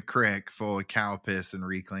swim in the creek full of cow piss and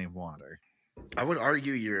reclaimed water. I would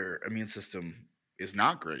argue your immune system is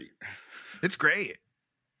not great. It's great. It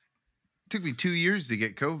took me 2 years to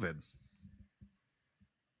get COVID.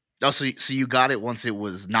 Oh, so you got it once it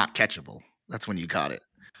was not catchable. That's when you got it.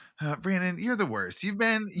 Brandon, you're the worst. You've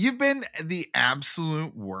been the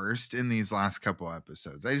absolute worst in these last couple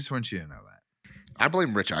episodes. I just want you to know that. I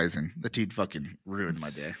blame Rich Eisen. The dude fucking ruined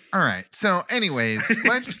my day. All right. So, anyways,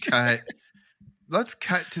 let's cut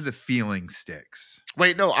to the feeling sticks.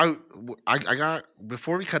 Wait, no, I got,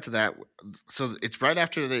 before we cut to that. So it's right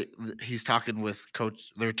after he's talking with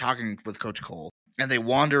Coach. They're talking with Coach Cole, and they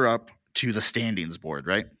wander up to the standings board,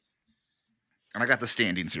 right? And I got the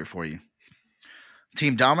standings here for you.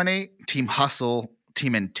 Team Dominate, Team Hustle,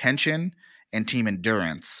 Team Intention, and Team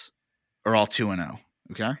Endurance are all 2-0.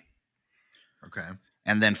 Okay. Okay.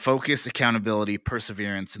 And then Focus, Accountability,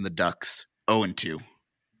 Perseverance, and the Ducks 0-2.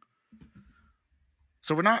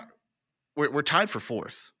 So we're tied for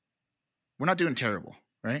 4th. We're not doing terrible,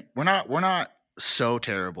 right? We're not so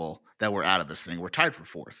terrible that we're out of this thing. We're tied for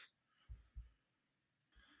 4th.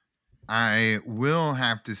 I will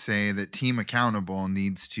have to say that Team Accountable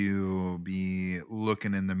needs to be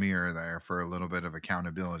looking in the mirror there for a little bit of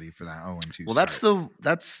accountability for that 0-2. Well,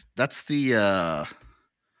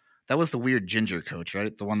 that was the weird ginger coach,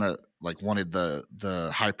 right? The one that like wanted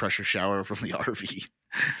the high pressure shower from the RV.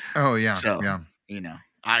 Oh yeah, so, yeah. You know,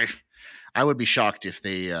 I would be shocked if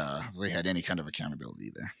they had any kind of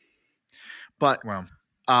accountability there. But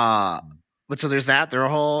but so there's that. They're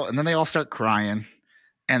all, and then they all start crying,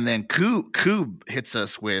 and then Coob hits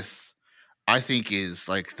us with, I think, is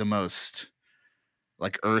like the most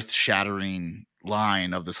like earth shattering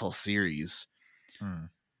line of this whole series,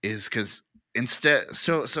 is because. Instead,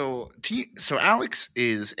 so Alex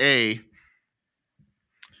is she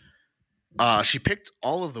picked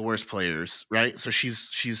all of the worst players, right? So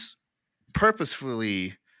she's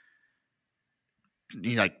purposefully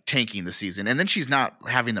like tanking the season, and then she's not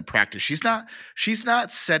having the practice. She's not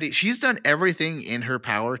setting. She's done everything in her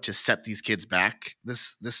power to set these kids back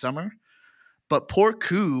this summer, but poor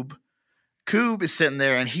Coob is sitting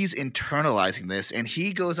there and he's internalizing this, and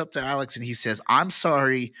he goes up to Alex and he says, "I'm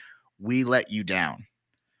sorry. We let you down."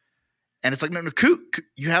 And it's like, no, Coob,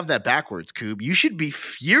 you have that backwards, Coob. You should be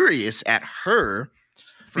furious at her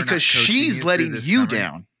because she's letting you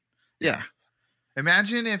down. Yeah.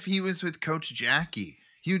 Imagine if he was with Coach Jackie.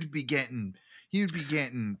 He would be getting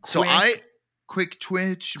quick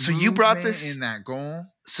twitch. So you brought this in that goal.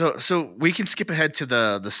 So we can skip ahead to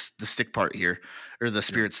the stick part here, or the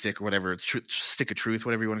spirit stick, or whatever. It's stick of truth,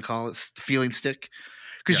 whatever you want to call it, feeling stick.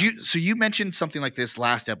 Because you mentioned something like this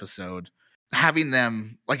last episode, having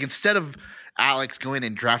them like, instead of Alex going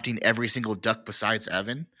and drafting every single Duck besides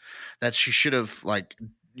Evan, that she should have like,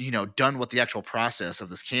 done what the actual process of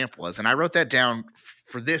this camp was. And I wrote that down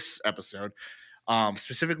for this episode,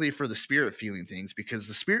 specifically for the spirit feeling things, because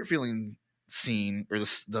the spirit feeling scene, or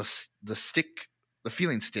the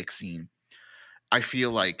feeling stick scene, I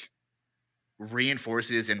feel like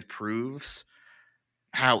reinforces and proves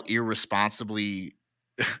how irresponsibly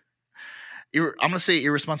I'm going to say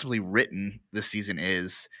irresponsibly written this season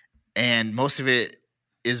is, and most of it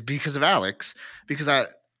is because of Alex. Because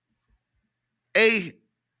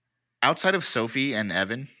outside of Sophie and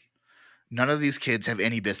Evan, none of these kids have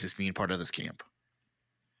any business being part of this camp,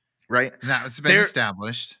 right? That's been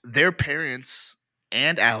established. Their parents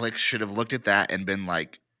and Alex should have looked at that and been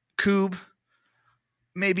like, "Coob,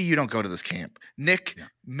 maybe you don't go to this camp. Nick,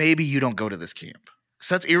 maybe you don't go to this camp."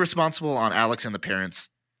 So that's irresponsible on Alex and the parents'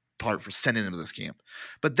 part for sending them to this camp.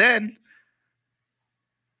 But then,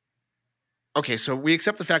 okay, so we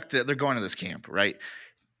accept the fact that they're going to this camp, right?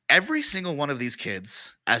 Every single one of these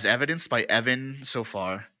kids, as evidenced by Evan so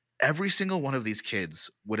far, every single one of these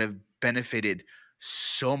kids would have benefited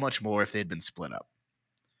so much more if they had been split up.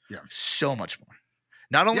 Yeah, so much more.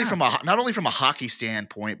 Not only from a hockey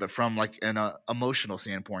standpoint, but from like an emotional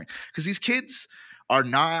standpoint, because these kids are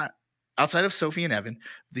not. Outside of Sophie and Evan,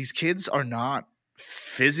 these kids are not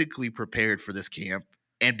physically prepared for this camp.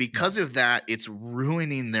 And because of that, it's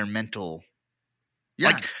ruining their mental. Yeah.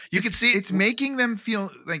 Like, you can see it's making them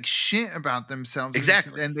feel like shit about themselves.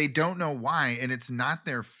 Exactly. And they don't know why. And it's not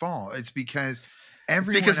their fault. It's because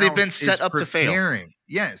everyone because they've been else set is up to fail. preparing.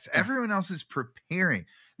 Yes, everyone else is preparing.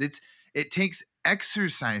 It takes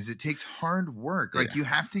exercise. It takes hard work. Like you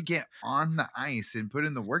have to get on the ice and put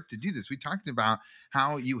in the work to do this. We talked about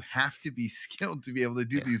how you have to be skilled to be able to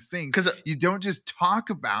do these things. Because you don't just talk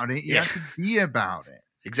about it. You have to be about it.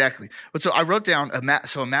 Exactly. But so I wrote down.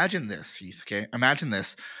 So imagine this, Heath. Okay, imagine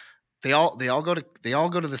this. They all go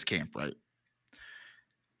to this camp, right?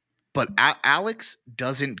 But Alex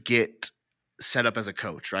doesn't get set up as a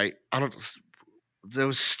coach, right? It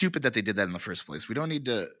was stupid that they did that in the first place. We don't need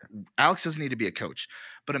to. Alex doesn't need to be a coach.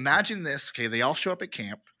 But imagine this. Okay, they all show up at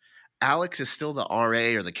camp. Alex is still the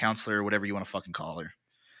RA or the counselor or whatever you want to fucking call her.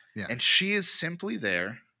 Yeah. And she is simply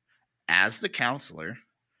there as the counselor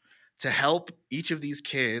to help each of these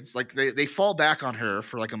kids. Like they fall back on her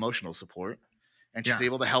for like emotional support. And she's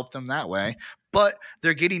able to help them that way. But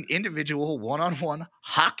they're getting individual one-on-one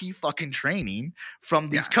hockey fucking training from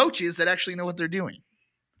these coaches that actually know what they're doing.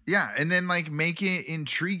 Yeah. And then like make it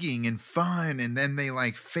intriguing and fun. And then they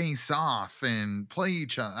like face off and play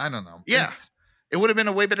each other. I don't know. Yeah. It would have been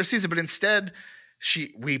a way better season. But instead,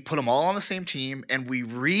 we put them all on the same team and we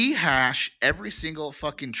rehash every single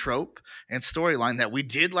fucking trope and storyline that we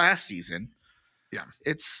did last season. Yeah.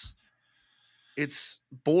 It's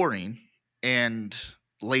boring. And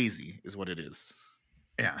lazy is what it is.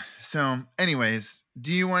 Yeah. So anyways,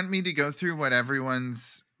 do you want me to go through what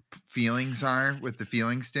everyone's feelings are with the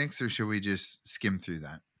feeling sticks, or should we just skim through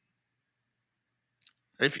that?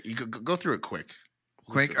 If you could go through it quick.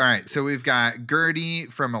 All right. So we've got Gertie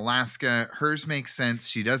from Alaska. Hers makes sense.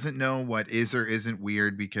 She doesn't know what is or isn't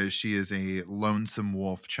weird because she is a lonesome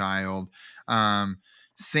wolf child.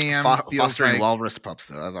 Sam feels fostering like walrus pups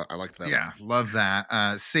though. I like that. Yeah, love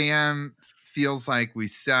that. Sam feels like we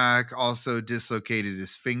suck. Also dislocated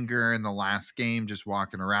his finger in the last game, just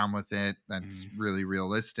walking around with it. That's really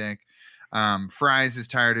realistic. Fries is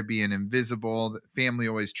tired of being invisible. The family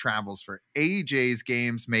always travels for AJ's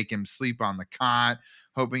games, make him sleep on the cot,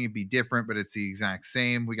 hoping it'd be different, but it's the exact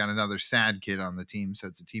same. We got another sad kid on the team, so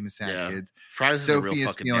it's a team of sad kids. Fries Sophie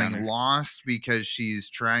is feeling lost because she's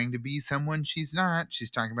trying to be someone she's not.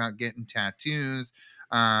 She's talking about getting tattoos.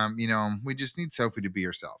 We just need Sophie to be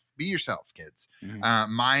herself. Be yourself, kids.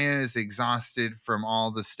 Maya is exhausted from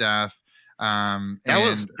all the stuff. That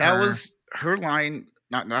was her line.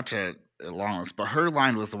 Not to long this, but her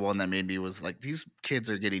line was the one that made me was like, these kids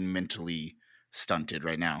are getting mentally stunted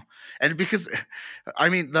right now. And because I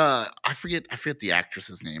mean I forget the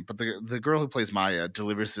actress's name, but the girl who plays Maya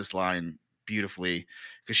delivers this line beautifully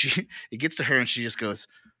because it gets to her and she just goes,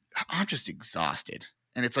 I'm just exhausted.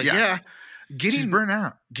 And it's like, she's burnt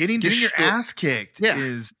out. Getting your ass kicked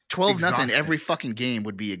is 12-0 every fucking game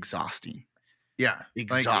would be exhausting. Yeah.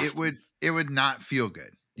 Exhausting. Like it would not feel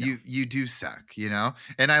good. No. You do suck,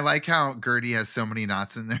 And I like how Gertie has so many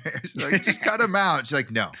knots in there. She's like, just cut them out. She's like,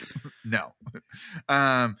 no.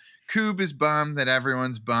 Koob is bummed that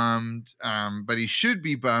everyone's bummed, but he should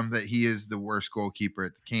be bummed that he is the worst goalkeeper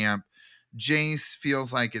at the camp. Jace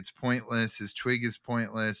feels like it's pointless. His twig is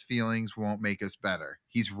pointless. Feelings won't make us better.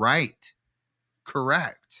 He's right.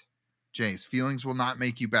 Correct. Jace, feelings will not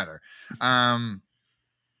make you better.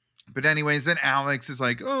 But anyways, then Alex is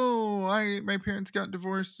like, my parents got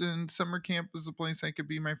divorced and summer camp was the place I could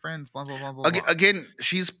be my friends, blah, blah, blah, blah. Again,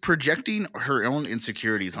 she's projecting her own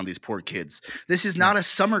insecurities on these poor kids. This is not a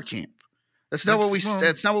summer camp. That's not what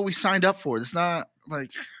we signed up for. It's not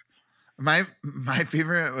like my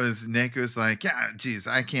favorite was Nick was like, yeah, geez,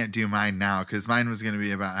 I can't do mine now because mine was going to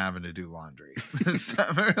be about having to do laundry.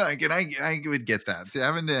 Summer, like, and I would get that.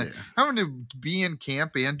 Having to be in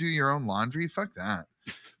camp and do your own laundry, fuck that.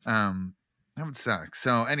 That would suck.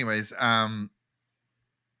 So anyways, but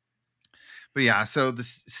yeah, so the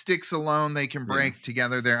sticks alone, they can break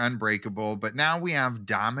together. They're unbreakable, but now we have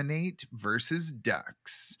dominate versus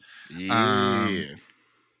ducks.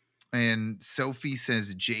 And Sophie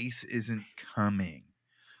says Jace isn't coming.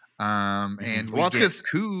 And we get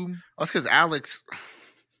Koob. Well, it's because Alex,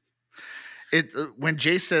 when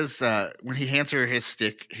Jace says, when he hands her his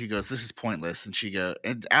stick, he goes, this is pointless.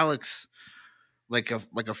 And Alex, like a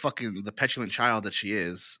fucking the petulant child that she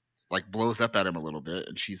is, like blows up at him a little bit,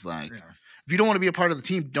 and she's like, "If you don't want to be a part of the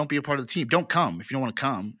team, don't be a part of the team. Don't come if you don't want to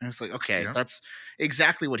come." And it's like, okay, that's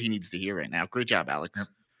exactly what he needs to hear right now. Great job, Alex.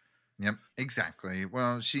 Yep, exactly.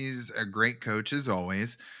 Well, she's a great coach as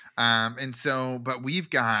always. But we've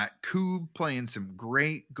got Koob playing some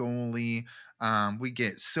great goalie. We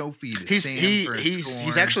get Sophie to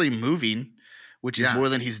he's actually moving, which is more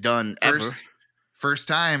than he's done ever. First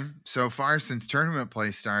time so far since tournament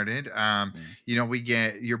play started. We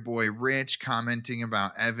get your boy Rich commenting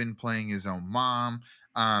about Evan playing his own mom.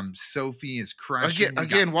 Sophie is crushing.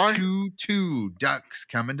 Again, why 2-2 Ducks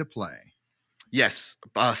come into play. Yes,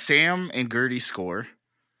 Sam and Gertie score.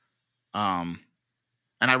 And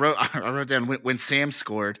I wrote down when Sam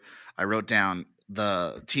scored. I wrote down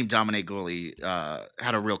the Team Dominate goalie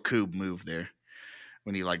had a real Coob move there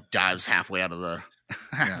when he like dives halfway out of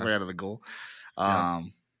the goal.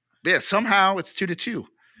 Yeah, somehow it's 2-2.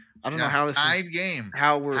 I don't know how this tied is game.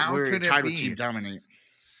 How we're tied with Team Dominate.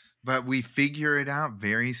 But we figure it out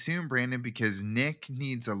very soon, Brandon, because Nick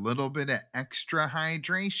needs a little bit of extra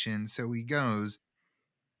hydration. So he goes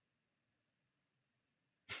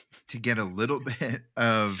to get a little bit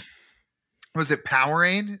of, was it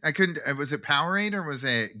Powerade? Was it Powerade or was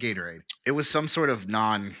it Gatorade? It was some sort of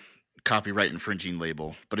non-copyright infringing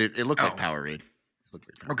label, but it looked like Powerade.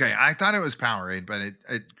 Okay, I thought it was Powerade, but it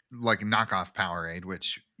like knockoff Powerade,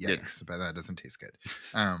 which but that doesn't taste good.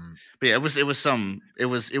 But yeah, it was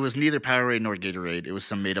neither Powerade nor Gatorade. It was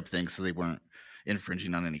some made up thing, so they weren't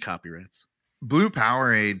infringing on any copyrights. Blue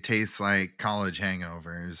Powerade tastes like college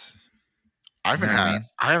hangovers. I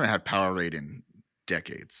haven't had Powerade in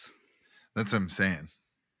decades. That's what I'm saying.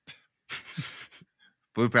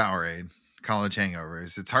 Blue Powerade, college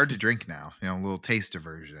hangovers. It's hard to drink now. A little taste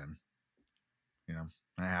aversion.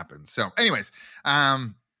 That happens. So, anyways,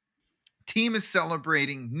 team is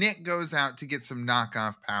celebrating. Nick goes out to get some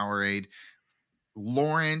knockoff Powerade.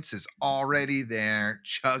 Lawrence is already there,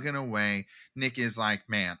 chugging away. Nick is like,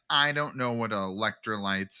 man, I don't know what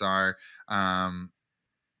electrolytes are. And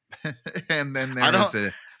then I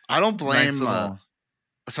don't blame. Nice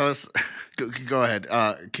so it's, go ahead.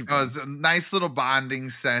 It was a nice little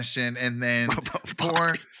bonding session, and then with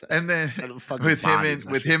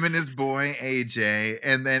him and his boy AJ,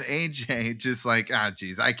 and then AJ just like,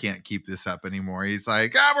 geez, I can't keep this up anymore. He's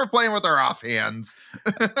like, we're playing with our offhands.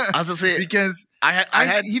 I was gonna say, because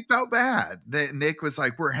he felt bad that Nick was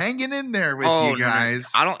like, we're hanging in there with you guys.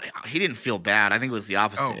 No. He didn't feel bad. I think it was the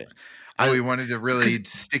opposite. He wanted to really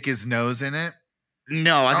stick his nose in it.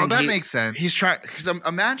 No, I think that makes sense. He's trying, because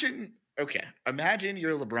imagine you're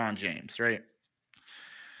LeBron James, right?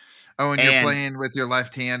 Oh, and you're playing with your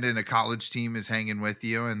left hand, and a college team is hanging with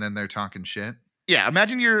you, and then they're talking shit. Yeah,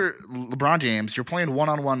 imagine you're LeBron James. You're playing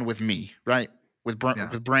 1-on-1 with me, right? With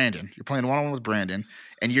Brandon. You're playing 1-on-1 with Brandon,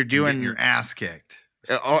 and you're doing your ass kicked.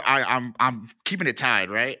 I'm keeping it tied,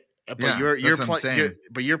 right? But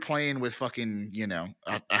you're playing with fucking,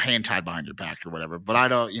 a hand tied behind your back or whatever. But I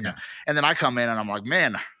don't, and then I come in and I'm like,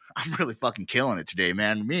 man, I'm really fucking killing it today,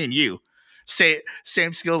 man. Me and you,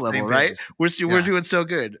 same skill level, right? We're doing so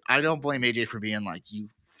good. I don't blame AJ for being like, you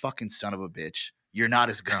fucking son of a bitch. You're not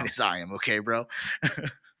as good as I am, okay, bro?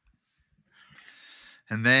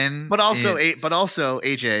 And then, but also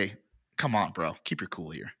AJ, come on, bro, keep your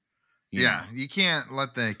cool here. You can't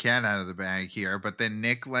let the cat out of the bag here. But then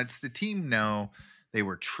Nick lets the team know they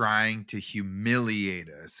were trying to humiliate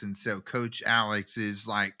us. And so Coach Alex is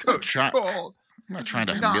like, Coach Cole, I'm not trying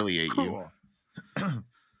to humiliate you.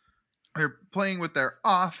 They're playing with their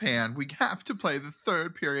offhand. We have to play the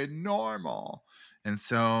third period normal. And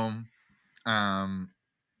so and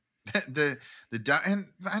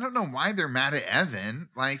I don't know why they're mad at Evan.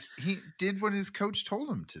 Like, he did what his coach told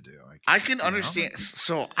him to do. I can understand.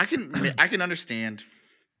 So I can understand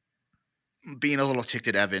being a little ticked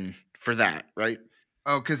at Evan for that, right?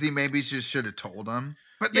 Oh, because he maybe just should have told him.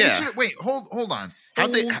 But they should wait. Hold on.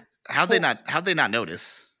 How'd they not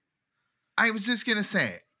notice? I was just gonna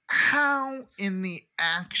say, how in the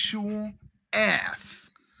actual F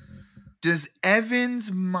does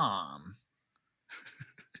Evan's mom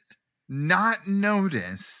not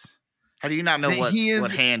notice? How do you not know what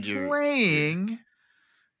hand you're playing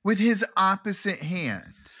with his opposite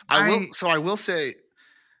hand? I will say,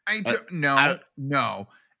 no.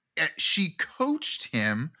 She coached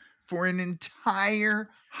him for an entire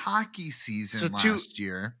hockey season last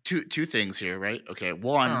year. Two things here, right? Okay,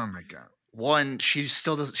 one. Oh my god. One, she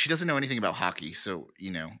doesn't know anything about hockey, so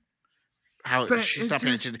how she's not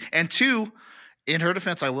paying attention. And two, in her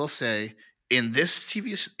defense, I will say, in this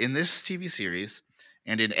TV series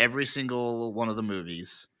and in every single one of the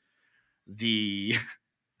movies, the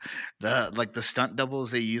stunt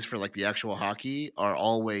doubles they use for like the actual hockey are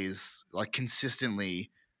always like consistently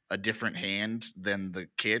a different hand than the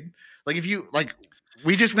kid. Like, if you like,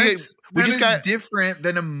 we just got different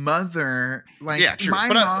than a mother. Like, yeah, true.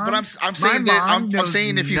 I'm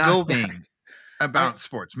saying if you go back about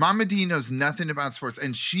sports, Mama D knows nothing about sports,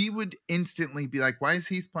 and she would instantly be like, "Why is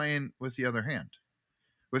Heath playing with the other hand?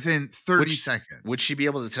 within 30 seconds. Would she be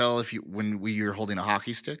able to tell if you're holding a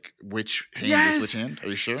hockey stick, which hand is which hand? Are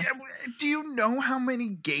you sure? Yeah, do you know how many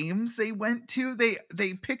games they went to?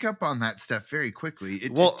 They pick up on that stuff very quickly.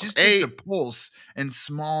 It just takes a pulse and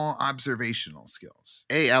small observational skills.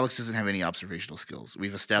 Alex doesn't have any observational skills.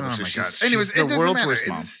 We've established oh that my God. she's Anyways, the it doesn't world's matter. worst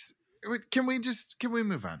mom. Can we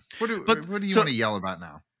move on? What do you want to yell about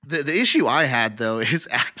now? The issue I had though is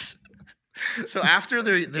so after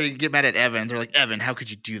they get mad at Evan, they're like, Evan, how could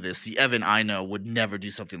you do this? The Evan I know would never do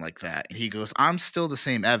something like that. And he goes, I'm still the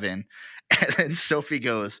same Evan. And then Sophie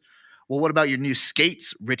goes, well, what about your new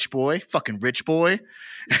skates, rich boy? Fucking rich boy.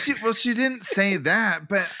 She didn't say that,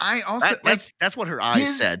 but I also that's what her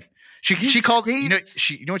eyes said. She called skates,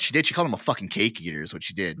 you know what she did? She called him a fucking cake eater is what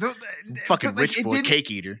she did. Fucking rich boy cake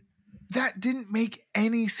eater. That didn't make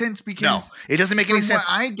any sense because no, it doesn't make any sense.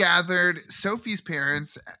 What I gathered, Sophie's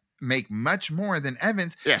parents make much more than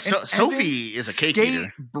Evan's. Yeah, Sophie is a cake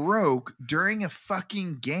eater. Broke during a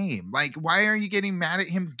fucking game. Like, why are you getting mad at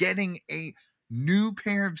him getting a new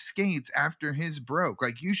pair of skates after his broke?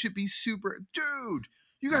 Like, you should be dude.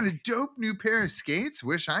 You got a dope new pair of skates.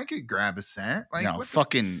 Wish I could grab a set. Like, no,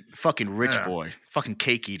 fucking rich boy, fucking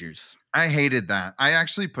cake eaters. I hated that. I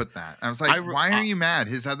actually put that. I was like, why are you mad?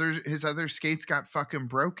 His other skates got fucking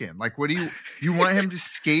broken. Like, what do you want him to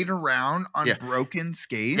skate around on broken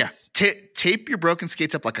skates? Yeah. Tape your broken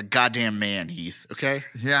skates up like a goddamn man, Heath. Okay.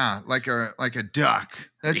 Yeah, like a duck.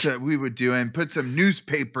 That's what we would do, and put some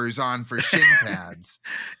newspapers on for shin pads.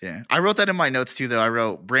 Yeah, I wrote that in my notes too. Though I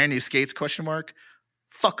wrote brand new skates ?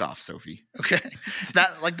 Fuck off, Sophie. Okay,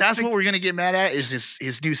 that's what we're gonna get mad at is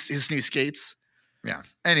his new skates. Yeah.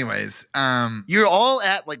 Anyways, you're all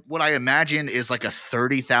at like what I imagine is like a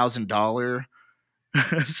 $30,000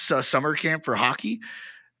 summer camp for hockey.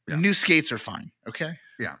 Yeah. New skates are fine. Okay.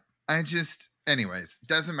 Yeah. Anyways,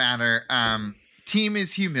 doesn't matter. Team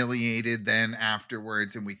is humiliated then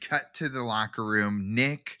afterwards, and we cut to the locker room.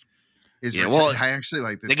 Nick is I actually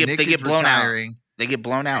like this. They get blown retiring. Out. They get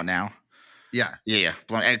blown out now. Yeah. Yeah.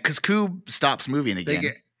 Blown out because Coob stops moving again. They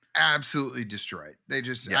get absolutely destroyed. They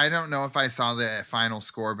just I don't know if I saw the final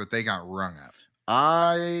score, but they got rung up.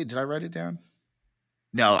 Did I write it down?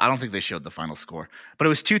 No, I don't think they showed the final score. But it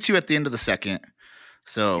was 2-2 at the end of the second.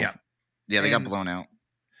 So they got blown out.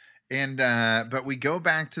 And but we go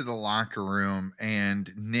back to the locker room,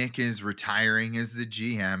 and Nick is retiring as the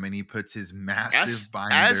GM, and he puts his massive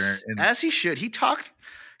binder as he should. He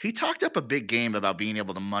talked up a big game about being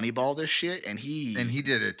able to moneyball this shit, and he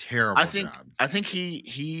did a terrible job. I think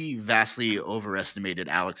he vastly overestimated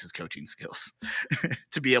Alex's coaching skills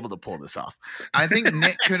to be able to pull this off. I think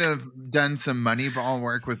Nick could have done some moneyball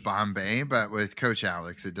work with Bombay, but with Coach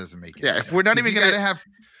Alex, it doesn't make any sense. If we're not even going to have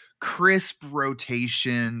crisp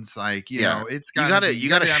rotations, like you know, it's you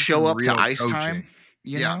gotta show up to ice coaching. Time.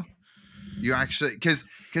 You know? You actually because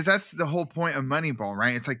that's the whole point of Moneyball,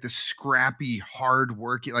 right? It's like the scrappy, hard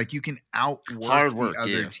work. Like you can outwork the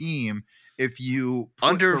other team if you put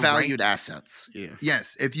undervalued assets. Yeah.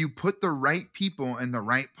 Yes, if you put the right people in the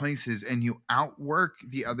right places and you outwork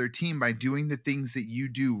the other team by doing the things that you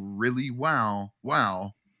do really well,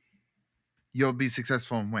 you'll be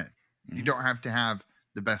successful and win. Mm-hmm. You don't have to have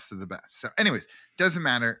the best of the best. So, anyways, doesn't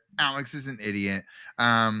matter. Alex is an idiot.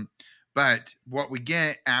 But what we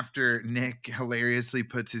get after Nick hilariously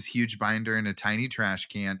puts his huge binder in a tiny trash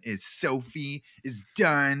can is Sophie is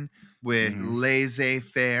done with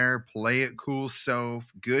laissez-faire, play it cool,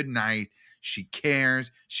 Soph. Good night. She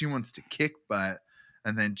cares. She wants to kick butt.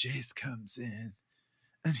 And then Jace comes in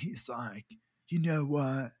and he's like, you know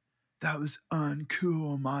what? That was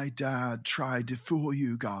uncool. My dad tried to fool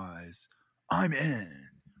you guys. I'm in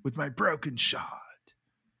with my broken shot.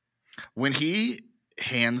 When he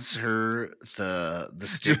hands her the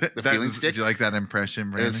stick, the feeling stick. Did you like that impression,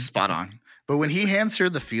 Brandon? It was spot on. But when he hands her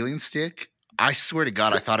the feeling stick, I swear to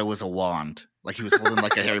God, I thought it was a wand. Like he was holding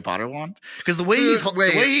like a Harry Potter wand. Because the way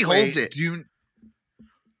he holds it.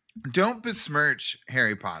 Don't besmirch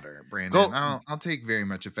Harry Potter, Brandon. I'll take very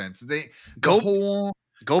much offense.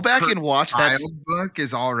 Go back and watch that book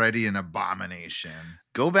is already an abomination.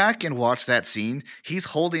 Go back and watch that scene. He's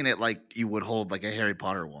holding it like you would hold like a Harry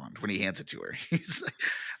Potter wand when he hands it to her. He's like,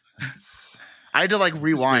 I had to like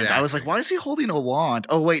rewind. I was like, why is he holding a wand?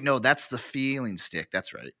 Oh wait, no, that's the feeling stick.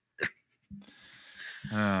 That's right.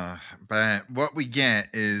 But what we get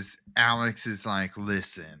is Alex is like,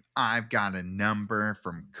 listen, I've got a number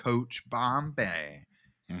from Coach Bombay,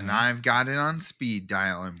 and I've got it on speed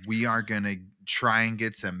dial, and we are gonna try and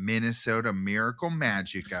get some Minnesota Miracle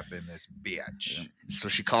magic up in this bitch. Yeah. So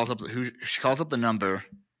she calls up the number.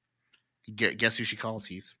 Guess who she calls,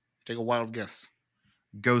 Heath? Take a wild guess.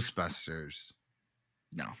 Ghostbusters.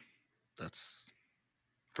 No, that's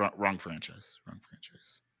wrong franchise. Wrong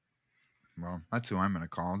franchise. Well, that's who I'm going to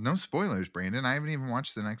call. No spoilers, Brandon. I haven't even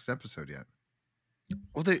watched the next episode yet.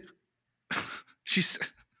 Well, she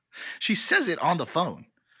says it on the phone.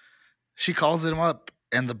 She calls them up,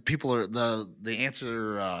 and the people are the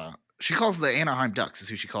answer. She calls the Anaheim Ducks is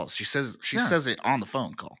who she calls. She says it on the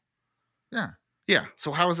phone call. Yeah. Yeah.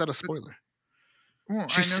 So how is that a spoiler? Well,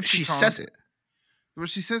 she says it. Well,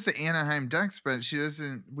 she says the Anaheim Ducks, but she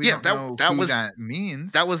doesn't. We don't know who that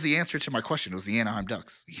means. That was the answer to my question. It was the Anaheim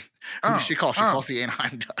Ducks. Who does she call? She calls the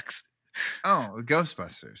Anaheim Ducks. Oh, the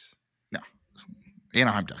Ghostbusters. No,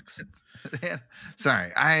 Anaheim Ducks.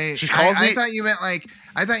 Sorry, I thought you meant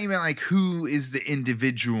like who is the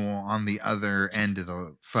individual on the other end of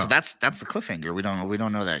the phone. So that's the cliffhanger. We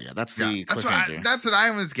don't know that yet. That's the cliffhanger. That's what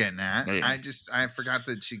I was getting at. Oh, yeah. I forgot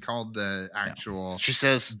that she called the actual. She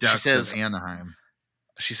says Ducks of Anaheim.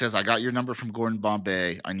 She says, "I got your number from Gordon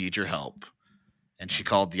Bombay. I need your help." And she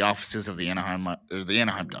called the offices of the Anaheim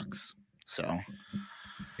Ducks. So,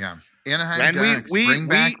 yeah, Anaheim Ducks bring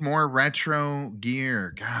back more retro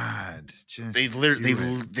gear. God, they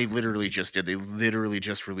literally just did. They literally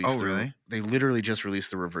just released. Oh, really? They literally just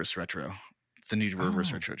released the reverse retro, the new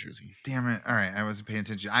reverse retro jersey. Damn it! All right, I wasn't paying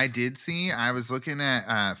attention. I did see. I was looking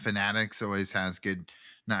at Fanatics. Always has good.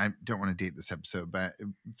 No, I don't want to date this episode, but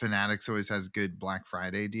Fanatics always has good Black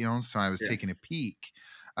Friday deals. So I was taking a peek.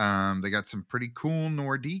 They got some pretty cool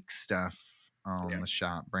Nordique stuff on the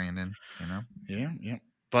shop, Brandon. You know? Yeah.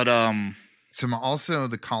 But some also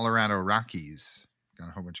the Colorado Rockies. Got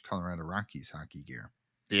a whole bunch of Colorado Rockies hockey gear.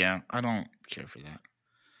 Yeah, I don't care for that.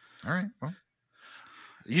 All right. Well,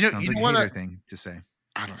 sounds like what a hater thing to say.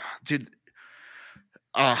 I don't know, dude.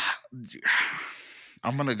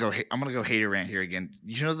 I'm gonna go hater rant here again.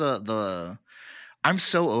 You know the I'm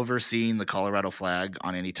so over seeing the Colorado flag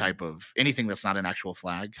on anything that's not an actual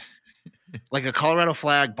flag, like a Colorado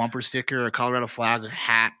flag bumper sticker, a Colorado flag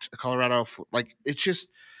hat, a Colorado it's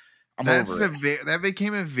just that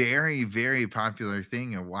became a very, very popular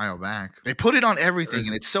thing a while back. They put it on everything,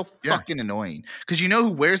 and it's so fucking annoying because you know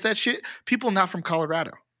who wears that shit? People not from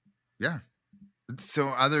Colorado. Yeah, so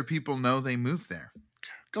other people know they moved there.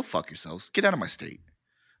 Go fuck yourselves. Get out of my state.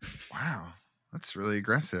 Wow, that's really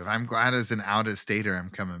aggressive. I'm glad as an out-of-stater I'm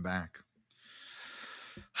coming back.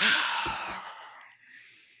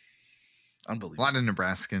 Unbelievable. A lot of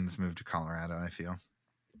Nebraskans moved to Colorado, I feel.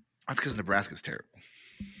 That's because Nebraska's terrible.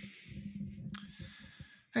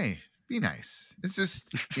 Hey, be nice. It's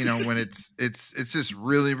just, when it's just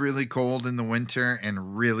really, really cold in the winter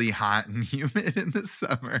and really hot and humid in the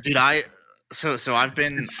summer. Dude, so I've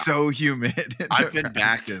been it's so humid. I've been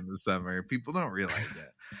back in the summer. People don't realize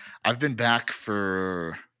that. I've been back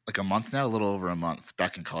for like a month now, a little over a month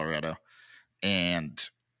back in Colorado. And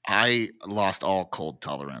I lost all cold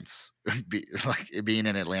tolerance. Being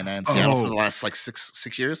in Atlanta and Seattle for the last like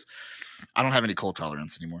six years. I don't have any cold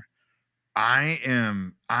tolerance anymore. I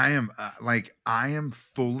am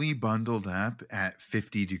fully bundled up at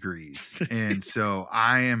 50 degrees. And so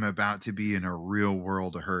I am about to be in a real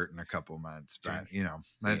world of hurt in a couple months, but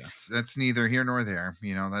that's neither here nor there.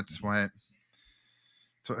 That's what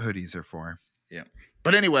hoodies are for. Yeah.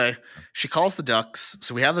 But anyway, she calls the Ducks.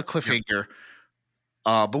 So we have the cliffhanger.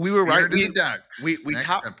 But we were right. The Ducks. We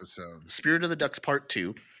talked episode. Spirit of the Ducks Part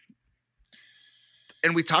 2.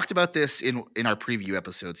 And we talked about this in our preview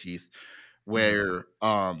episodes, Heath, where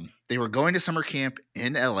they were going to summer camp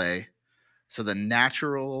in LA. So the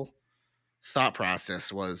natural thought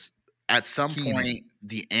process was at some point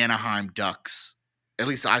the Anaheim Ducks, at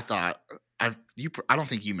least I thought, I don't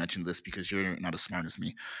think you mentioned this because you're not as smart as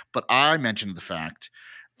me, but I mentioned the fact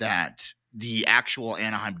that the actual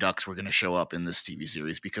Anaheim Ducks were going to show up in this TV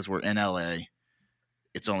series because we're in LA.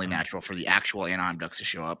 It's only natural for the actual Anaheim Ducks to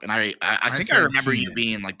show up. And I think I remember you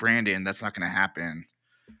being like, Brandon, that's not going to happen.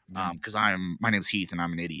 Because my name's Heath and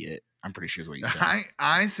I'm an idiot. I'm pretty sure is what you said.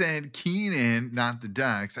 I said Keenan, not the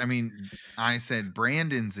Ducks. I mean, I said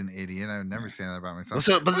Brandon's an idiot. I would never say that about myself.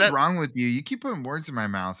 Well, what's wrong with you? You keep putting words in my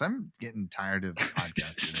mouth. I'm getting tired of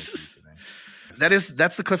podcasting with you today.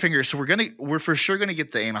 That's the cliffhanger. So we're for sure gonna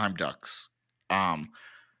get the Anaheim Ducks. Now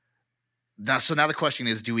the question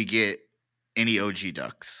is, do we get any OG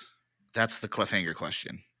Ducks? That's the cliffhanger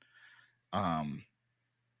question. And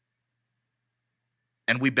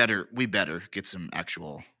we better get some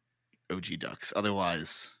actual OG Ducks.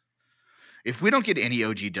 Otherwise, if we don't get any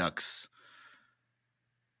OG Ducks,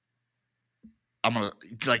 I'm gonna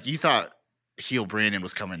you thought heel Brandon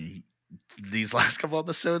was coming these last couple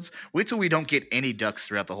episodes. Wait till we don't get any Ducks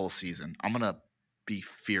throughout the whole season. I'm gonna be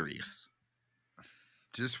furious.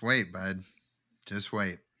 Just wait, bud. Just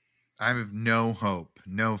wait. I have no hope,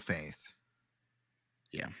 no faith.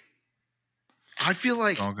 Yeah. I feel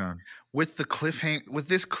like It's all gone. with this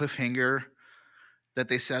cliffhanger that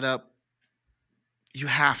they set up, you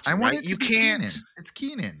have to. I want right? it to You be can't. Keenan. It's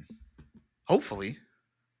Keenan. Hopefully.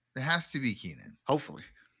 It has to be Keenan. Hopefully.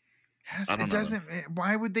 It doesn't.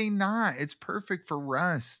 Why would they not? It's perfect for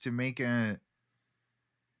Russ to make a.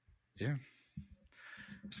 Yeah.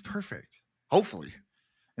 It's perfect. Hopefully.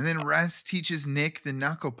 And then Russ teaches Nick the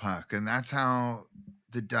knuckle puck, and that's how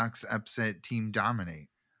the Ducks upset Team Dominate.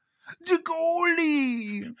 The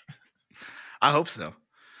goalie. I hope so.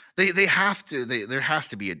 They have to. There has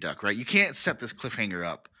to be a duck, right? You can't set this cliffhanger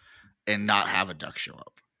up and not have a duck show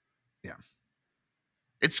up. Yeah.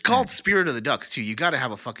 It's called Spirit of the Ducks too. You got to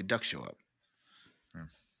have a fucking duck show up. Yeah.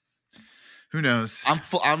 Who knows?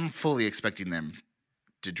 I'm fully expecting them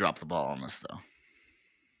to drop the ball on this though.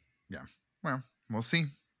 Yeah. Well, we'll see.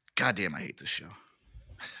 God damn, I hate this show.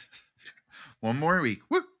 One more week.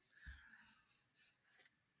 Woo.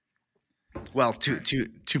 Well, two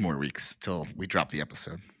more weeks till we drop the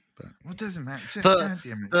episode. But well, it doesn't matter. Just, God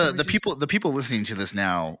damn it. The people listening to this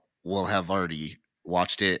now will have already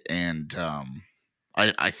watched it, and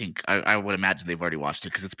I think I would imagine they've already watched it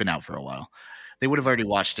because it's been out for a while. They would have already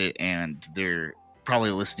watched it, and they're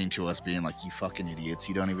probably listening to us being like, "You fucking idiots!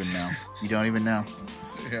 You don't even know. You don't even know."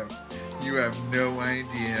 Yeah, you have no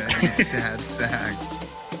idea. You sad sack.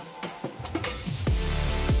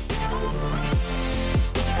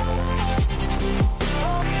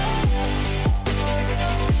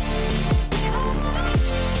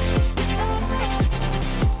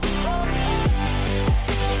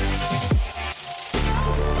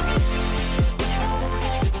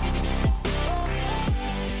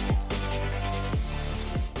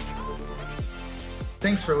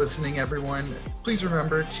 Thanks for listening, everyone. Please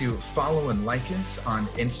remember to follow and like us on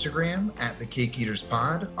Instagram at The Cake Eaters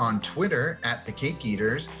Pod, on Twitter at The Cake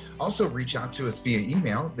Eaters. Also reach out to us via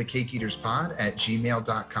email,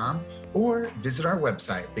 thecakeeaterspod@gmail.com, or visit our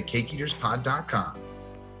website, thecakeeaterspod.com.